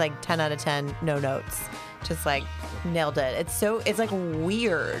 Right? It's like 10 out of 10, no notes. Just like nailed it. It's like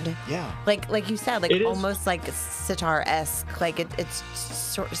weird. Yeah. Like you said, like almost like sitar-esque. Like it's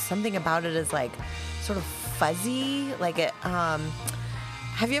sort of, something about it is like sort of fuzzy. Like it,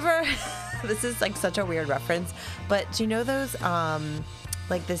 have you ever, this is like such a weird reference, but do you know those,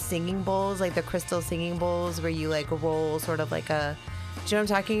 like the singing bowls, like the crystal singing bowls where you like roll sort of like a, do you know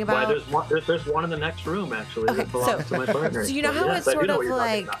what I'm talking about? Why, there's one in the next room, actually, that belongs to my partner. So you know how it sort of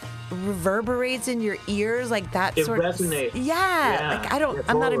like reverberates in your ears, like that it sort resonates. of... Yeah. Like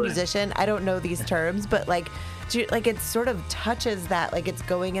I'm not a musician. I don't know these terms, but like, like it sort of touches that, like it's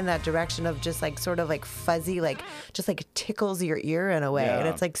going in that direction of just like sort of like fuzzy, like just like tickles your ear in a way. And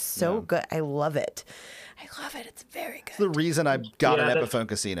it's like so good. I love it. It's very good. It's the reason I got an Epiphone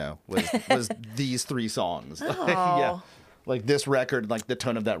Casino was these three songs. Oh. Like this record, like the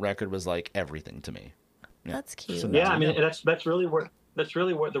tone of that record was like everything to me. Yeah. That's cute. So I mean, that's really where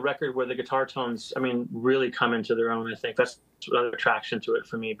the record, where the guitar tones, I mean, really come into their own. I think that's another attraction to it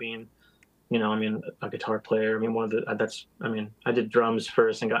for me, being, you know, I mean, a guitar player. I mean, I did drums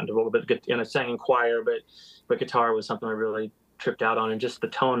first and got into vocal, but and I sang in choir, but guitar was something I really tripped out on, and just the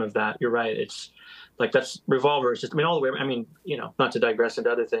tone of that. You're right. It's like, that's Revolver. It's just, I mean, all the way. I mean, you know, not to digress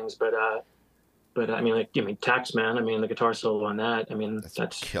into other things, but I mean, like, Taxman, I mean, the guitar solo on that, I mean,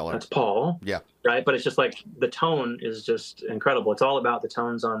 that's killer. That's Paul. Yeah. Right. But it's just like, the tone is just incredible. It's all about the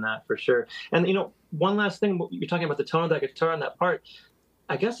tones on that, for sure. And, you know, one last thing, you're talking about the tone of that guitar on that part.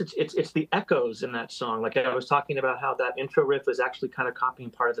 I guess it's the echoes in that song. Like, I was talking about how that intro riff is actually kind of copying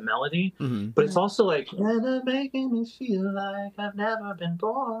part of the melody, but it's also like, and it's making me feel like I've never been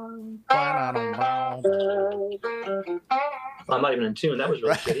born. I'm not even in tune. That was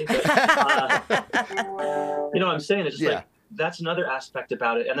really shitty. But, you know what I'm saying? It's just like, that's another aspect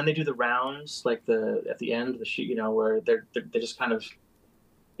about it. And then they do the rounds, like at the end of the shoot, you know, where they just kind of,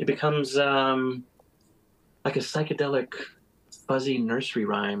 it becomes like a psychedelic fuzzy nursery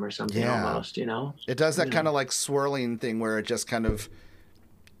rhyme or something, almost, you know? It does that kind of like swirling thing where it just kind of,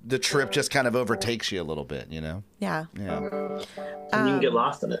 the trip just kind of overtakes you a little bit, you know? Yeah. And you can get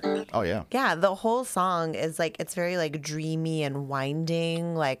lost in it. Oh, yeah. Yeah, the whole song is like, it's very like dreamy and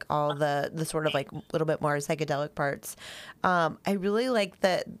winding, like all the sort of like little bit more psychedelic parts. I really like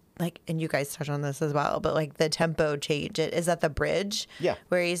that, like, and you guys touch on this as well, but like the tempo change, it is at the bridge,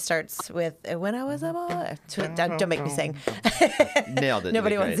 where he starts with "When I Was a Boy." Don't make me sing. Nailed it.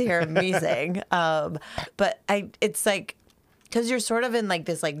 Nobody wants to hear me sing. But it's like, because you're sort of in like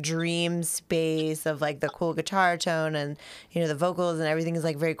this like dream space of like the cool guitar tone, and you know the vocals and everything is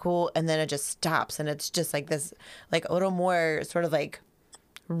like very cool, and then it just stops, and it's just like this like a little more sort of like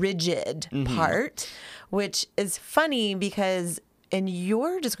rigid part, which is funny because in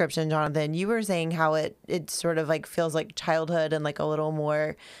your description, Jonathan, you were saying how it sort of like feels like childhood and like a little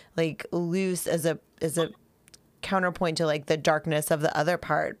more like loose as a counterpoint to like the darkness of the other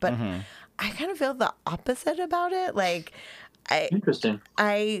part. But I kind of feel the opposite about it. Like, Interesting.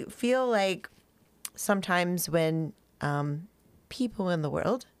 I feel like sometimes when people in the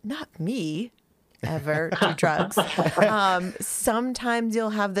world, not me, ever do drugs, sometimes you'll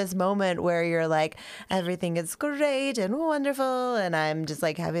have this moment where you're like, everything is great and wonderful, and I'm just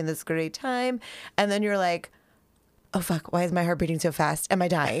like having this great time, and then you're like, oh fuck, why is my heart beating so fast? Am I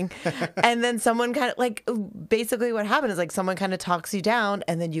dying? And then someone kind of like, basically what happened is like someone kind of talks you down,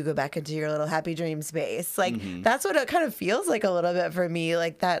 and then you go back into your little happy dream space. Like that's what it kind of feels like a little bit for me,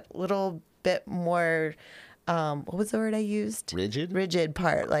 like that little bit more, what was the word I used? Rigid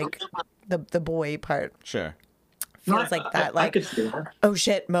part, like the boy part. Sure. Feels like that, like, oh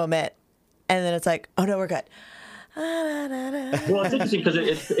shit moment. And then it's like, oh no, we're good. Well, it's interesting because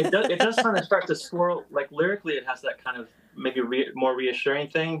it does kind of start to swirl. Like lyrically, it has that kind of maybe more reassuring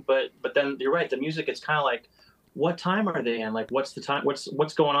thing. But then you're right. The music, it's kind of like, what time are they in? Like, what's the time?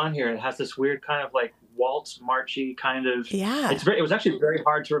 What's going on here? It has this weird kind of like waltz, marchy kind of. Yeah. It was actually very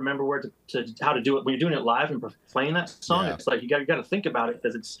hard to remember how to do it when you're doing it live and playing that song. Yeah. It's like you got to think about it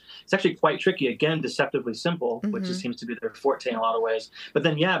because it's actually quite tricky. Again, deceptively simple, which just seems to be their forte in a lot of ways. But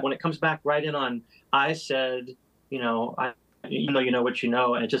then when it comes back right in on, I said, you know what you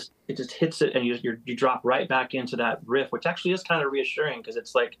know, and it just hits it, and you drop right back into that riff, which actually is kind of reassuring because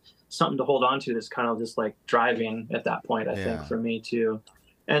it's like something to hold on to. That's kind of just like driving at that point, I think, for me too.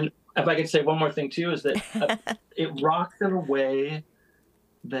 And if I could say one more thing too, is that it rocks in a way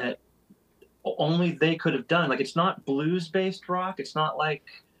that only they could have done. Like it's not blues based rock. It's not like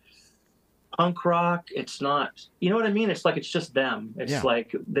punk rock. It's not, you know what I mean? It's like, it's just them. It's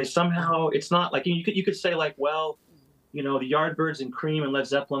like they somehow, it's not like, you could say like, well, you know, the Yardbirds and Cream and Led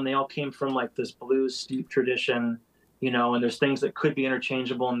Zeppelin, they all came from like this blues steep tradition, you know, and there's things that could be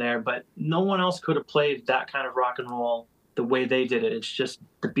interchangeable in there, but no one else could have played that kind of rock and roll the way they did it. It's just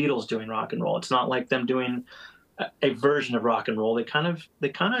the Beatles doing rock and roll. It's not like them doing a version of rock and roll. They kind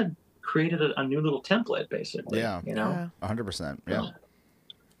of created a new little template, basically. Yeah. You know? 100%.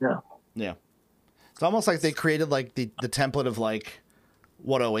 Yeah. Yeah. It's almost like they created like the template of like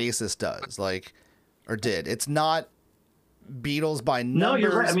what Oasis does, like, or did. It's not Beatles by numbers, no,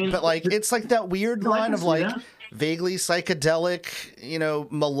 you're right. I mean, but like it's like that weird line of like vaguely psychedelic, you know,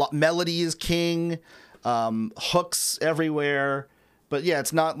 melody is king, hooks everywhere. But yeah,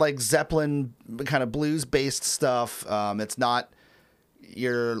 it's not like Zeppelin kind of blues based stuff. It's not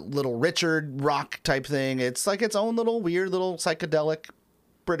your little Richard rock type thing. It's like its own little weird little psychedelic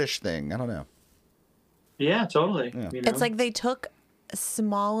British thing. I don't know. Yeah, totally. Yeah. You know? It's like they took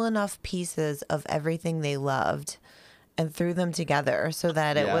small enough pieces of everything they loved and threw them together so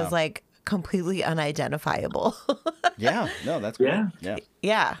that it was like completely unidentifiable. Yeah, no, that's great.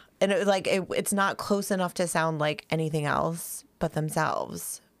 Yeah. And it was like it's not close enough to sound like anything else but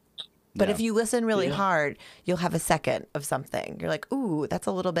themselves. But if you listen really hard, you'll have a second of something. You're like, ooh, that's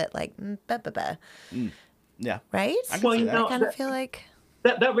a little bit like yeah. Right? Well, you know, I kind of feel like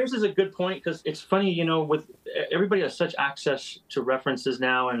that raises a good point because it's funny, you know, with everybody has such access to references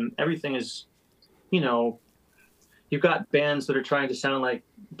now, and everything is, you know, you've got bands that are trying to sound like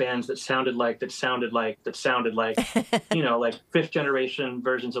bands that sounded like, you know, like fifth generation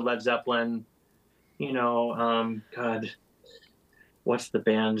versions of Led Zeppelin, you know, God, what's the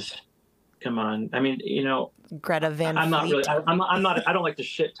band? Come on. I mean, you know, Greta Van I'm not Fleet. really, I'm not, I don't like to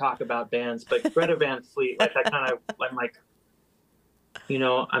shit talk about bands, but Greta Van Fleet, like I'm like, you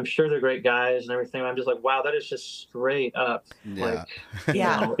know, I'm sure they're great guys and everything. I'm just like, wow, that is just straight up. Like, you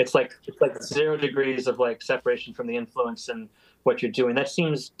know, it's like 0 degrees of like separation from the influence and what you're doing. That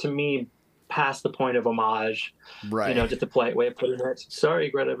seems to me past the point of homage, right? You know, just a polite way of putting it. Sorry,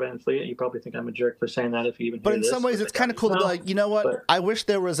 Greta Van Fleet. You probably think I'm a jerk for saying that if you even. But in this, some ways, it's kind of cool to be like, you know what? I wish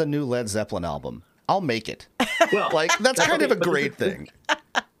there was a new Led Zeppelin album. I'll make it. Well, like that's kind of a great thing.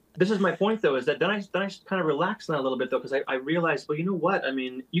 This is my point, though, is that then I kind of relaxed on that a little bit, though, because I realized, well, you know what? I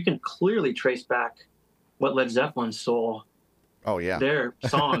mean, you can clearly trace back what Led Zeppelin stole. Oh yeah, their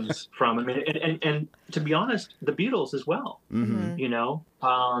songs from. I mean, and to be honest, the Beatles as well. Mm-hmm. You know,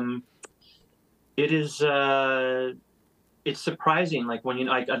 it is. It's surprising, like when you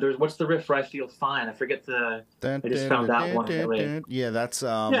like. There's what's the riff for "I Feel Fine"? I forget the. I just found that one. Really. Yeah, that's.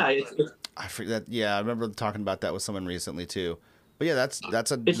 It's, I forget. Yeah, I remember talking about that with someone recently too. But yeah,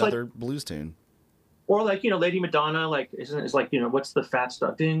 that's another like, blues tune. Or like, you know, Lady Madonna, like it's like, you know, what's the fat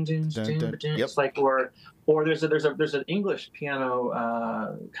stuff? Ding, ding, ding, ding. Yep. It's like or there's an English piano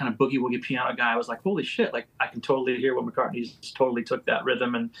kind of boogie woogie piano guy. I was like, holy shit! Like I can totally hear what McCartney just totally took that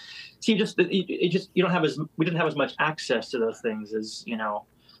rhythm and see. Just it just you don't have we didn't have as much access to those things as you know.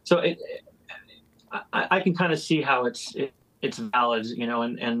 So I can kind of see how it's valid, you know,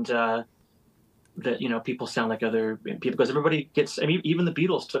 and that, people sound like other people, because everybody gets, even the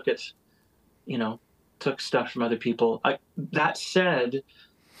Beatles took stuff from other people. That said,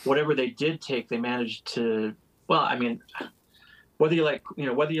 whatever they did take, they managed to, whether you like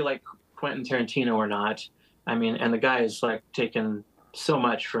Quentin Tarantino or not, and the guy is like taken so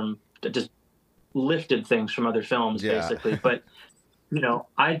much from, just lifted things from other films, basically. But,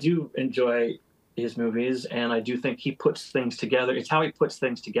 I do enjoy his movies, and I do think he puts things together. It's how he puts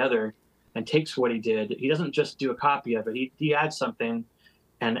things together and takes what he did. He doesn't just do a copy of it. He adds something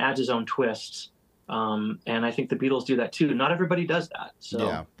and adds his own twists. And I think the Beatles do that too. Not everybody does that.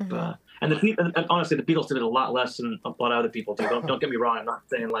 So, and honestly, the Beatles did it a lot less than a lot of other people do. Don't get me wrong. I'm not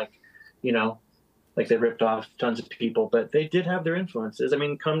saying like they ripped off tons of people, but they did have their influences.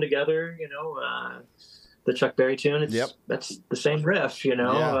 Come Together, the Chuck Berry tune, that's the same riff,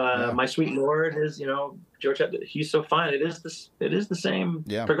 My Sweet Lord is, George, he's so fine. It is the same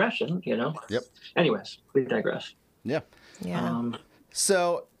progression, Yep. Anyways, we digress. Yeah. Yeah.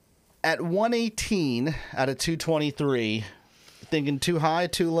 So at 118 out of 223, thinking too high,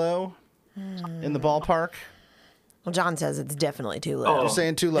 too low in the ballpark? Well, John says it's definitely too low. You're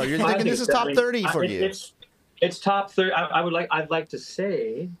saying too low. You're thinking this is top 30 for you. It's top 30. I'd like to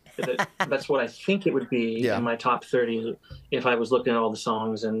say that that's what I think it would be in my top 30 if I was looking at all the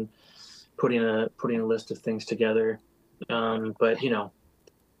songs and putting a list of things together. But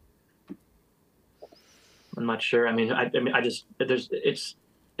I'm not sure.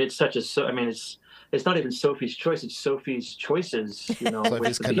 It's not even Sophie's choice. It's Sophie's choices.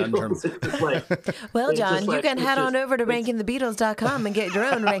 Sophie's conundrum. Well, John, you can head on over to rankingthebeatles.com and get your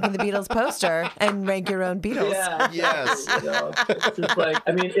own Ranking the Beatles poster and rank your own Beatles. Yeah. Yes. It's just like,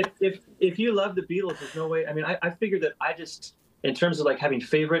 if you love the Beatles, there's no way. I figured that in terms of like having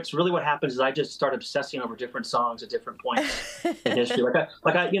favorites, really what happens is I just start obsessing over different songs at different points in history.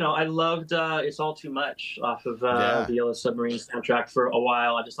 I loved It's All Too Much off of the Yellow Submarine soundtrack for a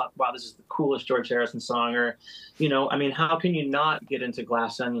while. I just thought, wow, this is the coolest George Harrison song. Or, how can you not get into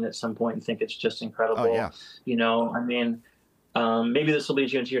Glass Onion at some point and think it's just incredible? Oh, yeah. Maybe this will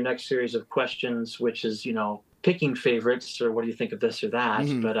lead you into your next series of questions, which is, picking favorites, or what do you think of this or that?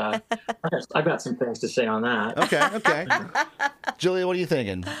 Mm-hmm. But I've got some things to say on that. Okay. Julia, what are you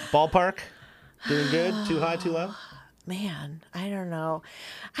thinking? Ballpark? Doing good? Too high, too low? Man, I don't know.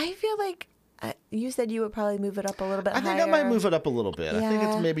 I feel like you said you would probably move it up a little bit higher. I think I might move it up a little bit. Yeah. I think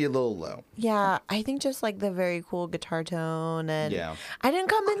it's maybe a little low. Yeah, I think just like the very cool guitar tone. And I didn't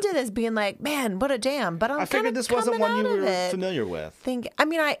come into this being like, man, what a jam. But I figured this wasn't one you were familiar with. I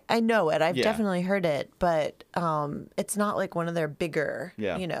know it. I've definitely heard it. But it's not like one of their bigger,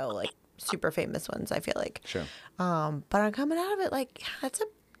 like super famous ones, I feel like. Sure. But I'm coming out of it like, it's a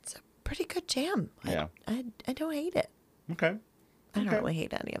pretty good jam. Yeah. I don't hate it. Okay. I don't really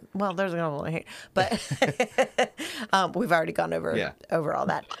hate any of them. Well, there's going to hate, but we've already gone over all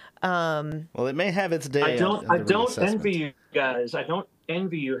that. Well, it may have its day. I don't envy you guys. I don't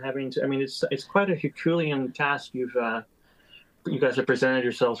envy you having to. It's quite a Herculean task you guys have presented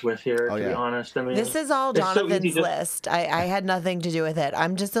yourselves with here. To be honest, this is all Jonathan's list. I had nothing to do with it.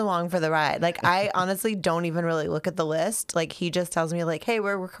 I'm just along for the ride. Like, I honestly don't even really look at the list. Like, he just tells me like, hey,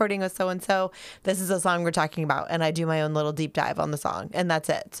 we're recording with so and so. This is a song we're talking about, and I do my own little deep dive on the song, and that's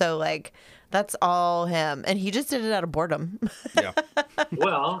it. So like, that's all him, and he just did it out of boredom. Yeah.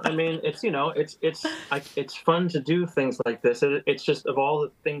 Well, it's fun to do things like this. It's just, of all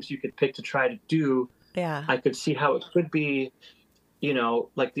the things you could pick to try to do. Yeah, I could see how it could be,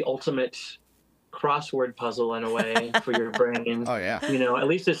 like the ultimate crossword puzzle in a way for your brain. Oh yeah. At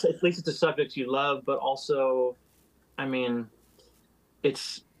least it's a subject you love, but also,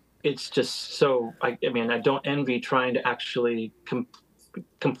 it's just so. I don't envy trying to actually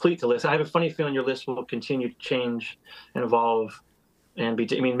complete the list. I have a funny feeling your list will continue to change and evolve, and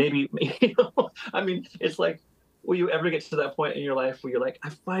maybe it's like. Will you ever get to that point in your life where you're like, I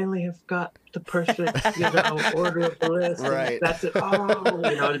finally have got the perfect, order of the list. Right. That's it.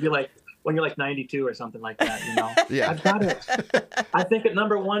 To be like when you're like 92 or something like that, Yeah. I've got it. I think at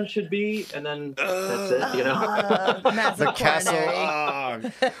number one should be, and then that's it, The castle.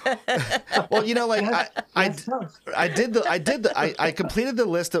 Well, I completed the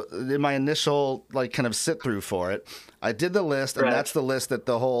list in my initial kind of sit through for it. I did the list, and that's the list that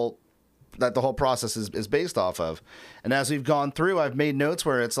the whole process is based off of. And as we've gone through, I've made notes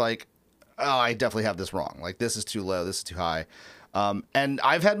where it's like, oh, I definitely have this wrong. Like, this is too low, this is too high. And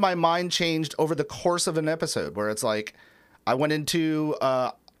I've had my mind changed over the course of an episode where it's like, I went into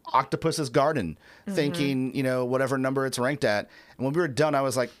Octopus's Garden, thinking, whatever number it's ranked at. And when we were done, I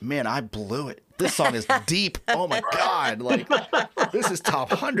was like, man, I blew it. This song is deep. Oh my God. Like, this is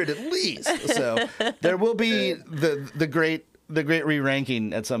top 100 at least. So there will be the great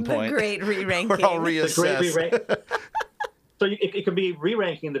re-ranking at some point. The great re-ranking. Where I'll reassess. So it could be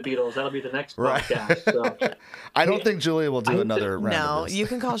re-ranking the Beatles. That'll be the next podcast. So. I don't think Julia will do another round of this. You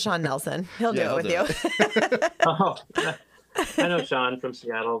can call Sean Nelson. He'll do it with you. Oh, I know Sean from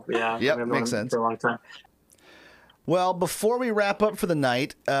Seattle. Yeah, yep, makes sense. For a long time. Well, before we wrap up for the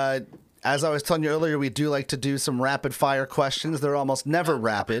night, as I was telling you earlier, we do like to do some rapid fire questions. They're almost never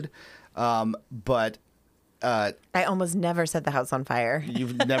rapid, but I almost never set the house on fire.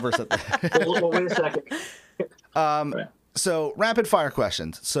 You've never said that. Well, wait a second. Right. So, rapid fire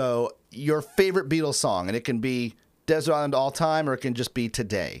questions. So, your favorite Beatles song, and it can be Desert Island all time, or it can just be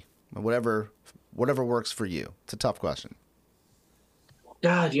today. Whatever works for you. It's a tough question.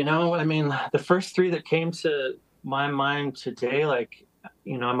 God, I mean, the first three that came to my mind today, like,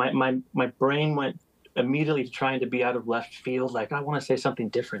 my brain went immediately to trying to be out of left field. Like, I want to say something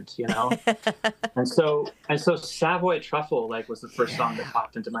different, and so Savoy Truffle, like, was the first song that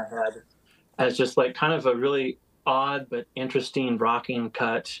popped into my head as just like kind of a really odd but interesting rocking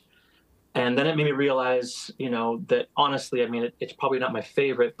cut. And then it made me realize, that honestly, I mean, it's probably not my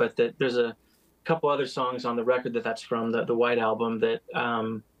favorite, but that there's a couple other songs on the record that's from the White Album that,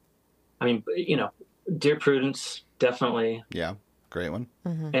 I mean, Dear Prudence, definitely. Yeah, great one.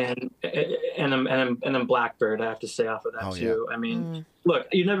 Mm-hmm. And then Blackbird, I have to say off of that too. Yeah. I mean, look,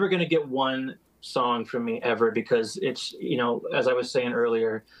 you're never going to get one song from me ever because it's, as I was saying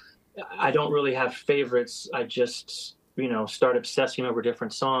earlier, I don't really have favorites. I just, start obsessing over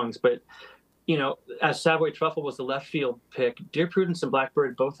different songs. But, as Savoy Truffle was the left field pick, Dear Prudence and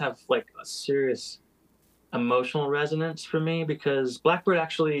Blackbird both have like a serious emotional resonance for me because Blackbird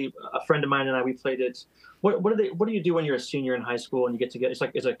actually, a friend of mine and I, we played it. What do you do when you're a senior in high school and you get together?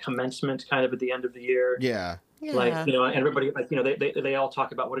 It's a commencement kind of at the end of the year. Yeah. Like, everybody, like, they all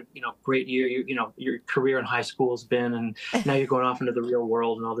talk about what a, great year, your career in high school has been, and now you're going off into the real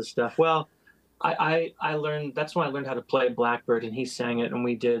world and all this stuff. Well, I learned, that's when I learned how to play Blackbird, and he sang it, and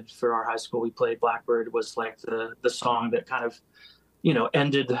we did for our high school, we played Blackbird was like the song that kind of,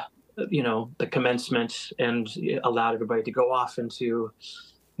 ended, the commencement and allowed everybody to go off into,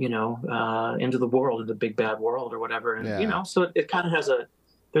 into the world, the big bad world or whatever. And, so it kind of has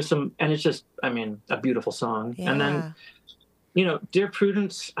there's some, and it's just, I mean, a beautiful song. Yeah. And then, Dear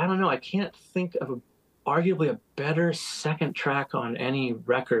Prudence, I don't know, I can't think of arguably a better second track on any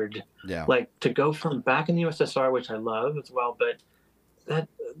record. Yeah. Like to go from Back in the USSR, which I love as well, but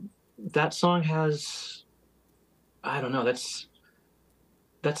that song has, I don't know, that's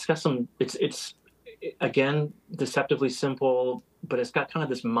got some, it's again, deceptively simple, but it's got kind of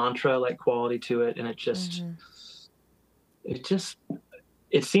this mantra-like quality to it. And it just,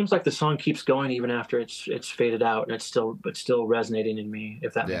 it seems like the song keeps going even after it's faded out, and it's still resonating in me,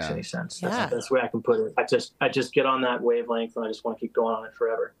 if that makes any sense. That's the way I can put it. I just get on that wavelength, and I just want to keep going on it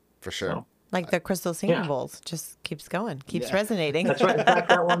forever. For sure. So, like the Crystal Singing Bowls, just keeps going, keeps resonating. That's right. In fact,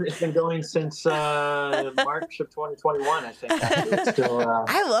 that one has been going since March of 2021, I think. It's still,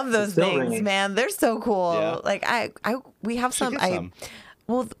 I love those things, ringing. Man. They're so cool. Yeah. Like we have some.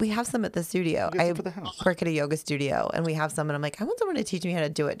 Well, we have some at the studio. I work at a yoga studio, and we have some, and I'm like, I want someone to teach me how to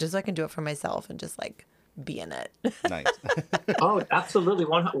do it, just so I can do it for myself and just like be in it. Nice. Oh, absolutely,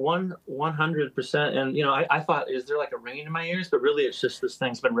 100%. And I thought, is there like a ringing in my ears? But really, it's just this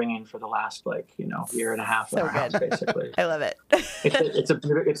thing's been ringing for the last year and a half. So house, basically. I love it.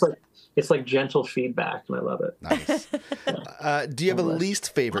 It's like gentle feedback, and I love it. Nice. Do you have a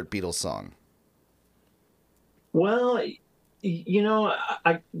least favorite Beatles song? Well,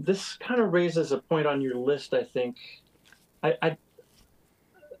 this kind of raises a point on your list. I think I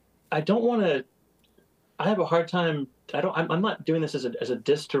don't want to. I have a hard time. I'm not doing this as a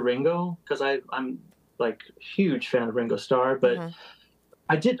diss to Ringo, because I'm like huge fan of Ringo Starr, but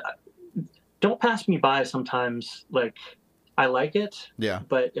don't pass me by sometimes. Like, I like it. Yeah.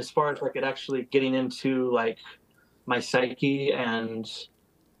 But as far as like it actually getting into like my psyche and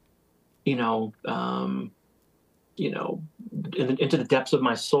into the depths of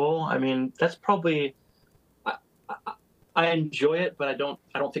my soul, I mean, that's probably. I enjoy it, but I don't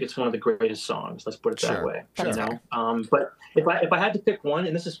think it's one of the greatest songs. Let's put it that way. Sure. But if I had to pick one,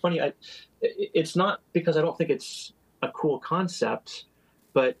 and this is funny, it's not because I don't think it's a cool concept,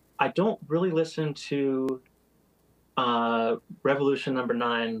 but I don't really listen to Revolution Number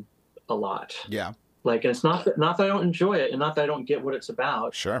 9 a lot. Yeah. Like, and it's not that I don't enjoy it, and not that I don't get what it's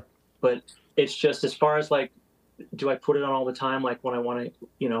about. Sure. But it's just, as far as like do I put it on all the time? Like when I want to,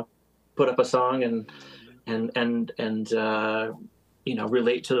 you know, put up a song and you know,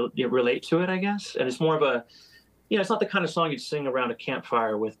 relate to it, I guess. And it's more of a, you know, it's not the kind of song you'd sing around a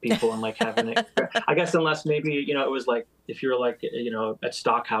campfire with people and like having it. I guess unless maybe, you know, it was like if you're like, you know, at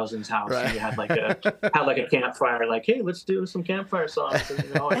Stockhausen's house and you had like a campfire, like, hey, let's do some campfire songs, and,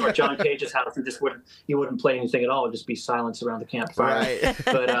 you know, or John Cage's house, and you wouldn't play anything at all, it'd just be silence around the campfire. Right.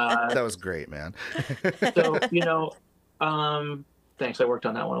 But that was great, man. So, you know, thanks. I worked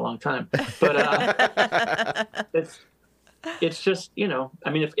on that one a long time, but it's just, you know,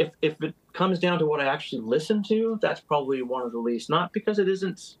 I mean, if it comes down to what I actually listen to, that's probably one of the least. Not because it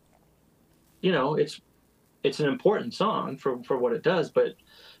isn't, you know, it's an important song for what it does, but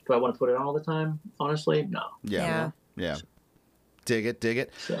do I want to put it on all the time? Honestly, no. Yeah. Dig it.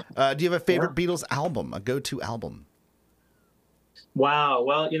 So, do you have a favorite Beatles album, a go-to album? Wow.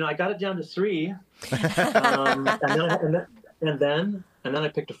 Well, you know, I got it down to 3, and then I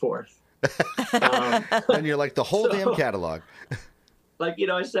picked a 4th. And you're like the whole damn catalog. Like, you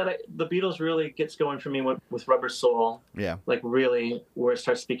know, I said the Beatles really gets going for me with Rubber Soul. Yeah. Like really where it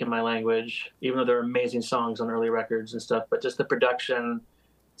starts speaking my language, even though there are amazing songs on early records and stuff, but just the production,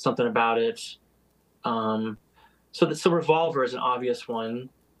 something about it. So Revolver is an obvious one.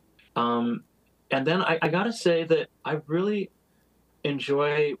 And then I gotta say that I really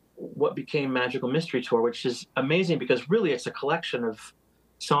enjoy what became Magical Mystery Tour, which is amazing because really it's a collection of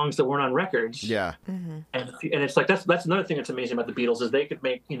songs that weren't on records. Yeah. Mm-hmm. And it's like that's another thing that's amazing about the Beatles is they could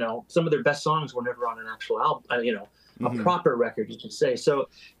make, you know, some of their best songs were never on an actual album, you know, a proper record, you could say. So,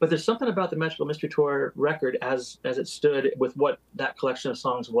 but there's something about the Magical Mystery Tour record as it stood with what that collection of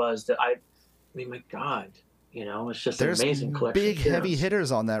songs was that I mean, my God, you know, it's just There's an amazing collection. Big heavy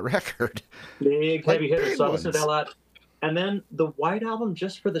hitters on that record. Big heavy hitters. So I listened to that a ones. lot. And then the White Album,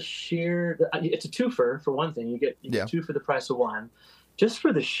 just for the sheer, it's a twofer for one thing. You get 2 for the price of 1. Just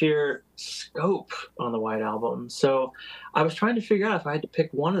for the sheer scope on the White Album. So I was trying to figure out if I had to pick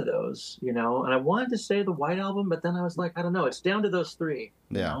one of those, you know, and I wanted to say the White Album, but then I was like, I don't know, it's down to those 3.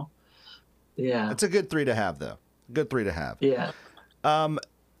 You know? Yeah. It's a good 3 to have, though. Good 3 to have. Yeah.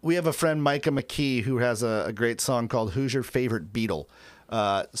 We have a friend, Micah McKee, who has a great song called Who's Your Favorite Beatle?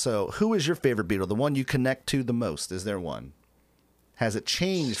 So who is your favorite Beatle? The one you connect to the most? Is there one? Has it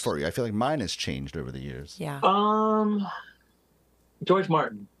changed for you? I feel like mine has changed over the years. Yeah. George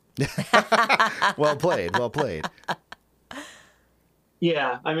Martin. Well played.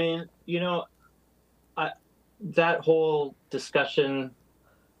 Yeah, I mean, you know, that whole discussion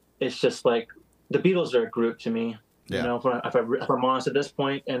is just like the Beatles are a group to me. You know, if I'm honest at this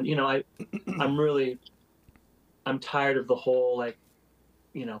point, and you know, I'm tired of the whole like,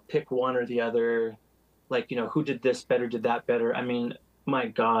 you know, pick one or the other, like, you know, who did this better, did that better. I mean, my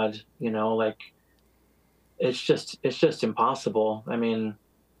God, you know, like. It's just impossible. I mean,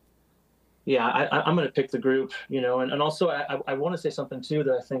 yeah, I'm going to pick the group, you know, and also I want to say something too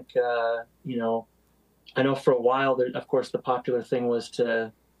that I think, you know, I know for a while there, of course, the popular thing was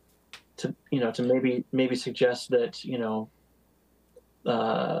to you know, to maybe suggest that, you know,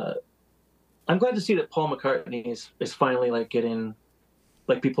 I'm glad to see that Paul McCartney is finally like getting,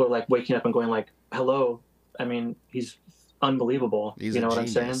 like people are like waking up and going like, hello. I mean, he's unbelievable. He's you know a what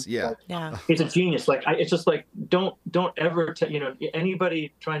genius. I'm saying? Yeah. Yeah. He's a genius. Like it's just like don't ever you know,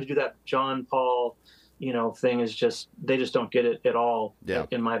 anybody trying to do that John Paul, you know, thing is just they just don't get it at all. Yeah.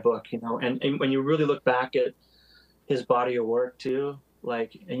 In my book, you know, and when you really look back at his body of work too,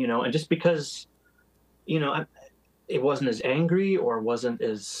 like, and you know, and just because, you know, it wasn't as angry or wasn't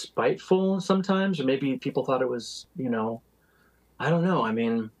as spiteful sometimes, or maybe people thought it was, you know, I don't know. I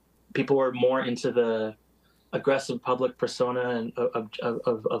mean, people were more into the aggressive public persona and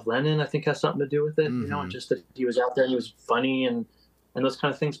of Lennon, I think has something to do with it, you know, and just that he was out there and he was funny and those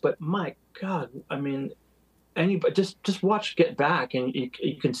kind of things. But my God, I mean, anybody just watch Get Back and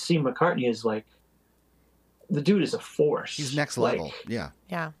you can see McCartney is like, the dude is a force. He's next level. Yeah.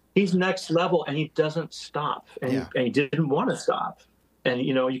 He's next level and he doesn't stop and he didn't want to stop. And,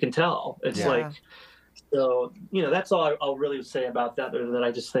 you know, you can tell it's like, so, you know, that's all I'll really say about that. Other than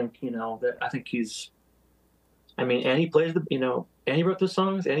I just think, you know, that I think he's, I mean, and he plays the, you know, and he wrote the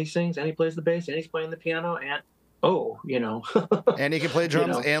songs, and he sings, and he plays the bass, and he's playing the piano, and you know, and he can play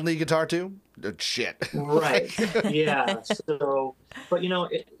drums you know. and lead guitar too. Shit, right? Yeah. So, but you know,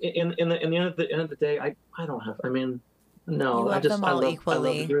 in the end of the day, I don't have. I mean, no, I love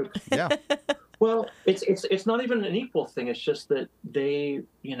equally. the group. Yeah. Well, it's not even an equal thing. It's just that they,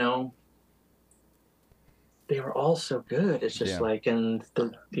 you know, they were all so good. It's just like, and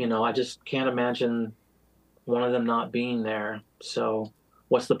you know, I just can't imagine one of them not being there. So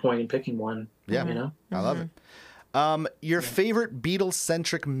what's the point in picking one? Yeah. You know? I love it. Your favorite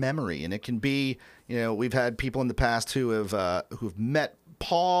Beatles-centric memory, and it can be, we've had people in the past who've met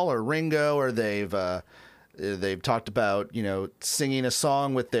Paul or Ringo, or they've talked about, singing a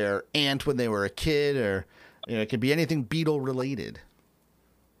song with their aunt when they were a kid, or, it could be anything Beatle related.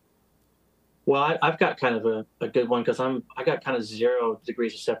 Well, I've got kind of a good one, because I got kind of 0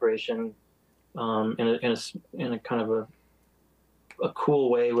 degrees of separation, in a kind of a cool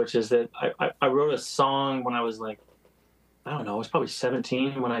way, which is that I wrote a song when I was like, I don't know, I was probably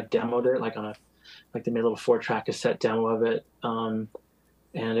 17 when I demoed it, they made a little 4-track cassette demo of it.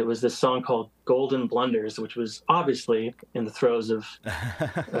 And it was this song called Golden Blunders, which was obviously in the throes of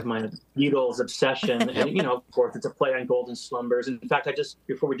my Beatles obsession. And, of course, it's a play on Golden Slumbers. In fact,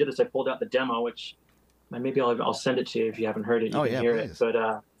 before we did this, I pulled out the demo, which maybe I'll send it to you if you haven't heard it. You can hear please. It.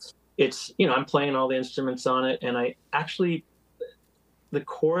 But it's, I'm playing all the instruments on it. And the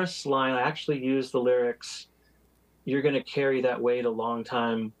chorus line, I actually used the lyrics, "You're going to carry that weight a long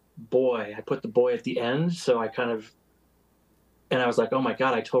time, boy." I put the boy at the end. So and I was like, oh my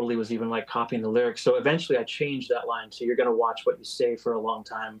God, I totally was even copying the lyrics. So eventually I changed that line to "You're going to watch what you say for a long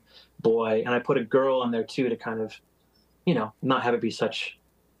time, boy." And I put a girl in there too, to kind of, not have it be such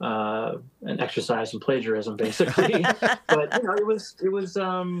an exercise in plagiarism, basically. But,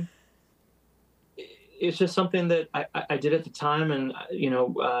 it's just something that I did at the time. And,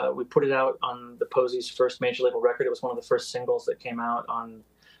 we put it out on the Posies' first major label record. It was one of the first singles that came out on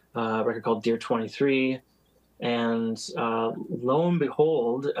a record called Dear 23. And lo and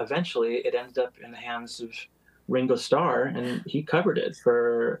behold, eventually it ended up in the hands of Ringo Starr, and he covered it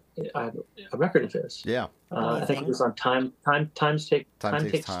for a record of his. Yeah. I think it was on Time Takes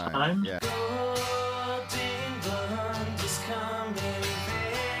Time. Yeah.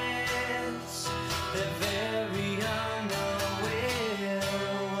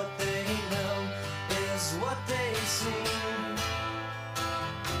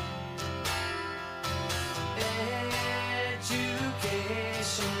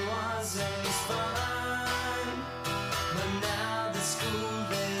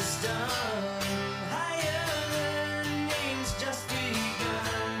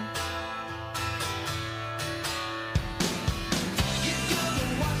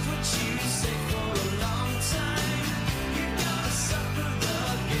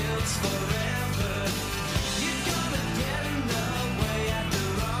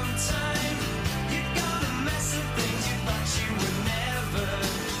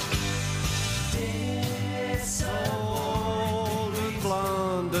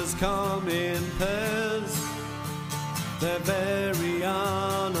 Come in pairs, they're very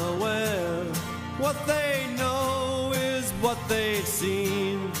unaware. What they know is what they've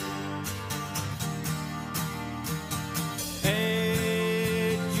seen.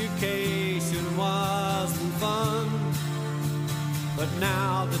 Education wasn't fun, but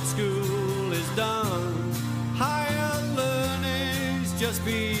now that school is done, higher learning's just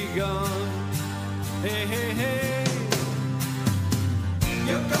begun. Hey, hey, hey.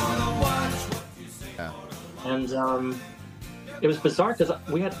 And it was bizarre, because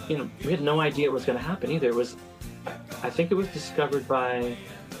we had no idea it was going to happen either. I think it was discovered by,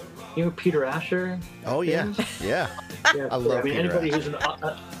 Peter Asher. Oh yeah, yeah. I love Peter anybody Asher.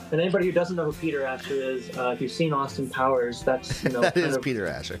 And anybody who doesn't know who Peter Asher is, if you've seen Austin Powers, that's that is Peter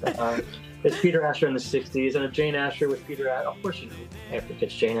Asher. It's Peter Asher in the '60s, and if Jane Asher was Peter Asher, of course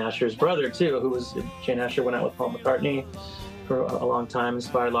it's Jane Asher's brother too, who was Jane Asher went out with Paul McCartney for a long time,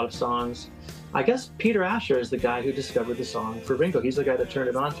 inspired a lot of songs. I guess Peter Asher is the guy who discovered the song for Ringo. He's the guy that turned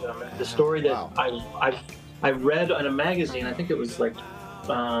it on to him. And the story that I read in a magazine, I think it was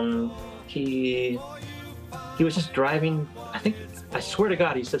he was just driving. I swear to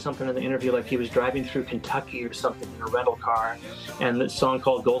God, he said something in the interview he was driving through Kentucky or something in a rental car, and the song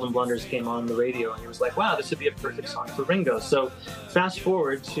called Golden Blunders came on the radio, and he was like, wow, this would be a perfect song for Ringo. So fast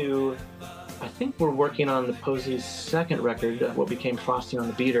forward to, I think we're working on the Posies' second record, what became Frosting on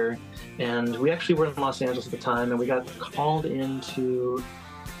the Beater. And we actually were in Los Angeles at the time, and we got a call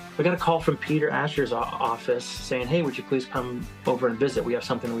from Peter Asher's office saying, hey, would you please come over and visit? We have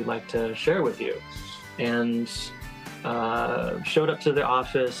something we'd like to share with you. And showed up to the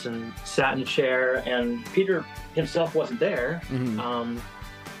office and sat in a chair, and Peter himself wasn't there. Mm-hmm.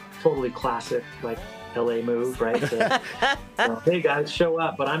 Totally classic, LA move, right? Hey guys, show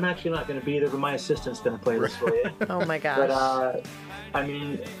up, but I'm actually not going to be there, but my assistant's going to play this for you. Oh my gosh. But,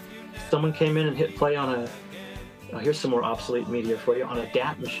 someone came in and hit play on here's some more obsolete media for you, on a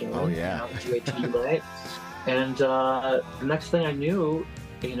DAT machine. Oh, yeah. DAT, right? And the next thing I knew,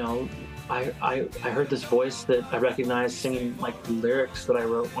 I heard this voice that I recognized singing the lyrics that I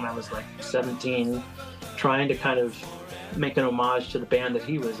wrote when I was 17, trying to kind of make an homage to the band that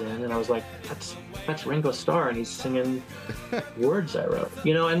he was in, and I was like, that's Ringo Starr, and he's singing words I wrote,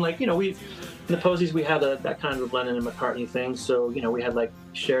 and like, we in the Posies we had that kind of Lennon and McCartney thing, so we had like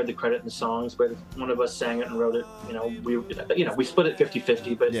shared the credit in the songs, but one of us sang it and wrote it, we split it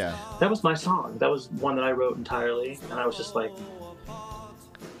 50-50, but that was my song. That was one that I wrote entirely, and I was just like,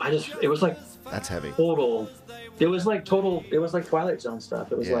 it was like, that's heavy. It was like Twilight Zone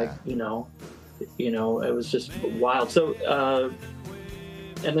stuff. It was like, it was just wild. So,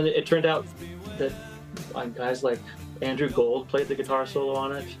 and then it turned out that guys like Andrew Gold played the guitar solo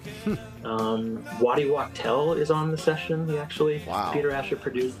on it. Waddy Wachtel is on the session. He actually, Peter Asher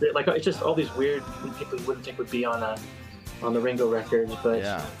produced it. Like, it's just all these weird people you wouldn't think would be on the Ringo records, but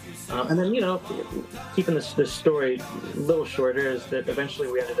and then keeping this story a little shorter is that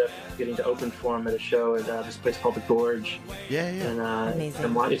eventually we ended up getting to open for him at a show at this place called the Gorge. And amazing.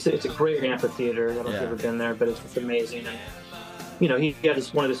 And it's a great amphitheater. I don't know if you've ever been there, but it's amazing. And he had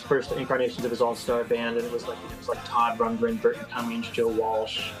one of his first incarnations of his all-star band, and it was like Todd Rundgren, Burton Cummings, Joe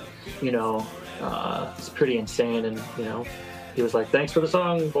Walsh. It's pretty insane, and he was like, "Thanks for the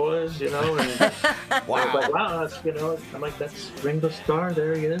song, boys," and wow. I was like, "Wow, that's I'm like, that's Ringo Starr.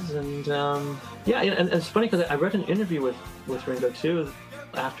 There he is." And and it's funny because I read an interview with Ringo too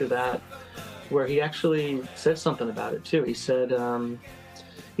after that, where he actually said something about it too. He said,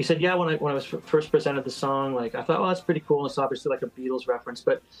 "Yeah, when I was first presented the song, like I thought, oh, that's pretty cool. It's obviously like a Beatles reference."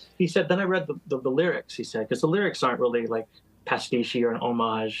 But he said, then I read the lyrics. He said, because the lyrics aren't really like pastiche or an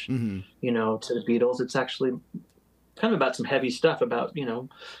homage, to the Beatles. It's actually kind of about some heavy stuff about,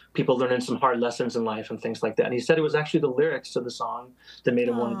 people learning some hard lessons in life and things like that. And he said it was actually the lyrics to the song that made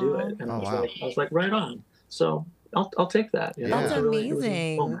him want to do it. And I was like, right on. So I'll take that. That's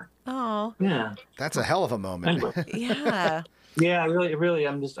amazing. Yeah. That's a hell of a moment. Yeah. Yeah, really.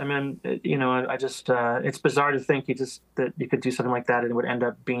 It's bizarre to think that you could do something like that and it would end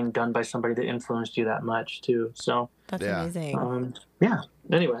up being done by somebody that influenced you that much too. So that's amazing.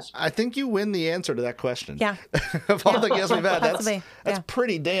 Anyways, I think you win the answer to that question. Yeah. Of all the guests we've had, that's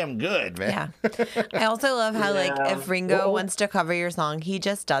pretty damn good, man. Yeah. I also love how if Ringo wants to cover your song, he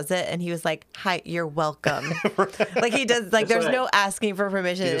just does it, and he was like, "Hi, you're welcome." Like he does. Like there's no asking for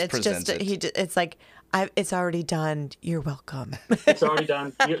permission. It's just it's like. It's already done. You're welcome. It's already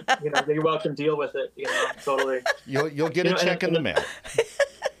done. You're welcome. Deal with it. Totally. You'll get a check in the mail.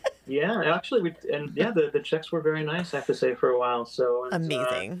 Yeah, actually, the checks were very nice, I have to say, for a while. So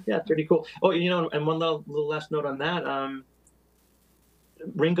amazing. Pretty cool. Oh, and one little last note on that.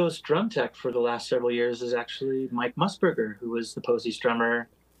 Ringo's drum tech for the last several years is actually Mike Musburger, who was the Posies drummer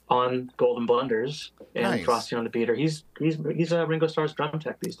on Golden Blunders and Frosty on the Beater. He's Ringo Starr's drum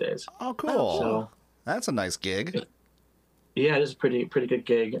tech these days. Oh, cool. So, that's a nice gig. Yeah, it is a pretty good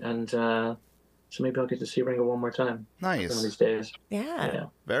gig, and so maybe I'll get to see Ringo one more time. Nice. One of these days. Yeah.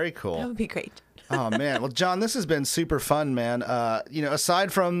 Very cool. That would be great. Oh man, well, Jon, this has been super fun, man.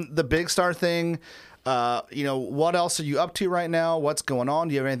 Aside from the Big Star thing, what else are you up to right now? What's going on?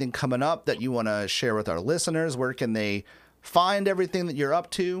 Do you have anything coming up that you want to share with our listeners? Where can they find everything that you're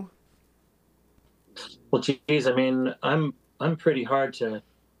up to? Well, geez, I mean, I'm pretty hard to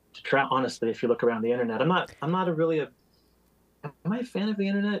track, honestly. If you look around the internet, I'm not am I a fan of the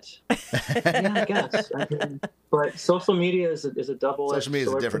internet? Yeah, I guess. But social media is a double-edged social media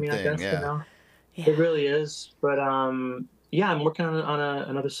is a different me, thing. I guess, It really is. But I'm working on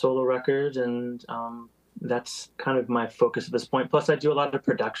another solo record, and that's kind of my focus at this point. Plus, I do a lot of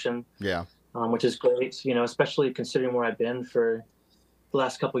production. Yeah. Which is great. Especially considering where I've been for the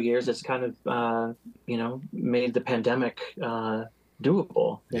last couple of years. It's kind of made the pandemic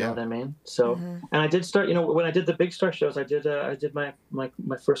doable. You know what I mean? So, and I did start. When I did the Big Star shows, I did my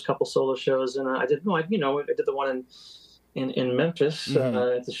first couple solo shows, and I did the one in Memphis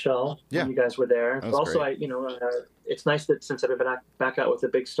at the Shell. Yeah, you guys were there. But also, great. It's nice that since I've been back out with the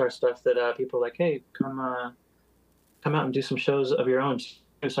Big Star stuff, that people are like, hey, come out and do some shows of your own.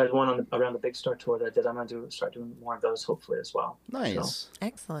 So I had one around the Big Star tour that I did. I'm going to start doing more of those, hopefully, as well. Nice. So,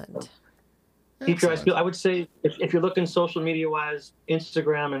 excellent. Keep your eyes peeled. I would say if you're looking social media-wise,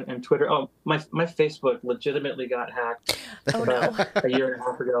 Instagram and Twitter. Oh, my Facebook legitimately got hacked a year and a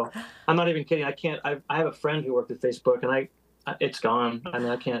half ago. I'm not even kidding. I can't. I have a friend who worked at Facebook, and it's gone. I mean,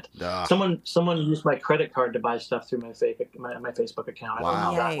 I can't. Someone used my credit card to buy stuff through my Facebook account. I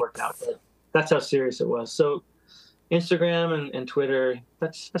don't know how that worked out, but that's how serious it was. So Instagram and Twitter,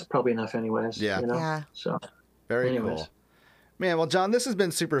 that's probably enough anyways. Yeah. So very cool. Man, well, Jon, this has been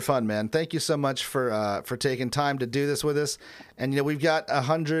super fun, man. Thank you so much for taking time to do this with us. And we've got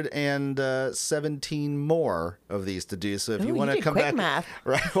 117 more of these to do. So if you want to come back, math.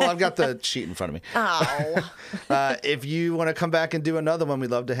 Right? Well, I've got the sheet in front of me. Oh. If you want to come back and do another one,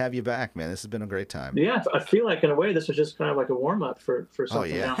 we'd love to have you back, man. This has been a great time. Yeah, I feel like in a way this was just kind of like a warm up for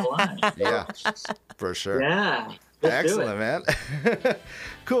something down the line. Yeah, for sure. Yeah. Excellent, man.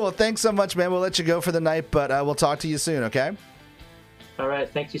 Cool. Well, thanks so much, man. We'll let you go for the night, but we'll talk to you soon, okay? All right.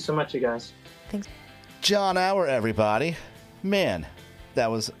 Thank you so much, you guys. Thanks. Jon Auer, everybody. Man, that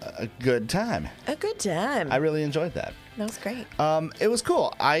was a good time. A good time. I really enjoyed that. That was great. It was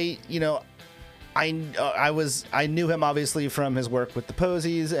cool. I knew him obviously from his work with the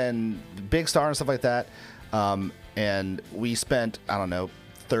Posies and Big Star and stuff like that. And we spent,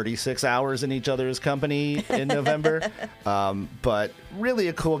 36 hours in each other's company in November. But really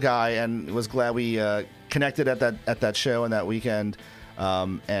a cool guy, and was glad we connected at that show and that weekend.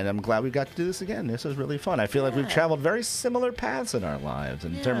 And I'm glad we got to do this again. This was really fun. I feel like we've traveled very similar paths in our lives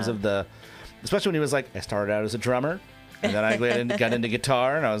in terms of especially when he was like, I started out as a drummer. And then I got into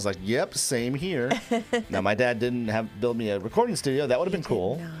guitar, and I was like, yep, same here. Now, my dad didn't build me a recording studio. That would have been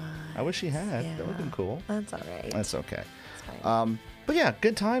cool. I wish he had. Yeah. That would have been cool. That's all right. That's okay. That's fine. But yeah,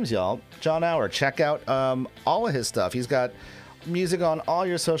 good times, y'all. Jon Auer, check out all of his stuff. He's got music on all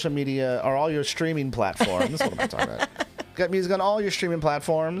your social media or all your streaming platforms. What am I talking about? Got music on all your streaming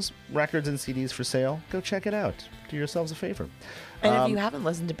platforms, records and CDs for sale. Go check it out. Do yourselves a favor. And if you haven't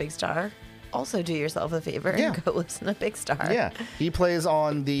listened to Big Star, also do yourself a favor and go listen to Big Star. Yeah. He plays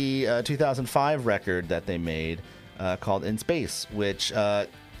on the 2005 record that they made called In Space, which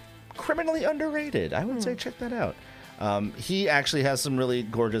criminally underrated. I would say check that out. He actually has some really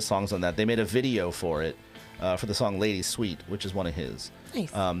gorgeous songs on that. They made a video for it, for the song Lady Sweet, which is one of his.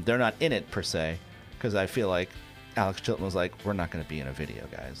 Nice. They're not in it per se, because I feel like Alex Chilton was like, we're not going to be in a video,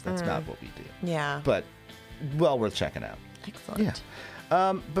 guys. That's not what we do. Yeah. But well worth checking out. Excellent.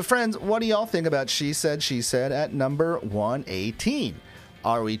 Yeah. But friends, what do y'all think about She Said, She Said at number 118?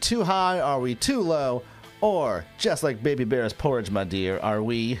 Are we too high? Are we too low? Or, just like Baby Bear's porridge, my dear, are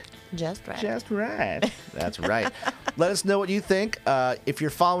we... Just right. Just right. That's right. Let us know what you think. If you're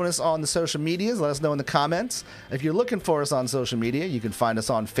following us on the social medias, let us know in the comments. If you're looking for us on social media, you can find us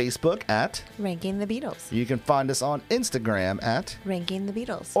on Facebook at Ranking the Beatles. You can find us on Instagram at Ranking the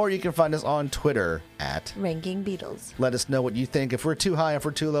Beatles. Or you can find us on Twitter at Ranking Beatles. Let us know what you think. If we're too high, if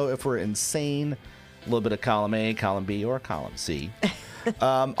we're too low, if we're insane. A little bit of column A, column B, or column C.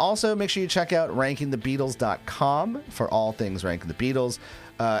 Also, make sure you check out rankingthebeatles.com for all things Ranking the Beatles.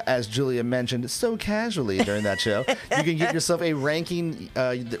 As Julia mentioned so casually during that show, you can get yourself a Ranking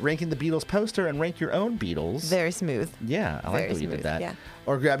the Beatles poster and rank your own Beatles. Very smooth. Yeah, I like the way you did that. Yeah.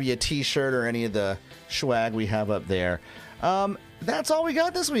 Or grab you a t-shirt or any of the swag we have up there. That's all we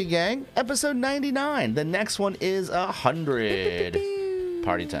got this week, gang. Episode 99. The next one is 100.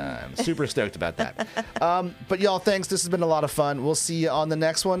 Party time. Super stoked about that. But y'all, thanks. This has been a lot of fun. We'll see you on the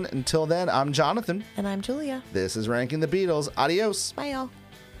next one. Until then, I'm Jonathan. And I'm Julia. This is Ranking the Beatles. Adios. Bye, y'all.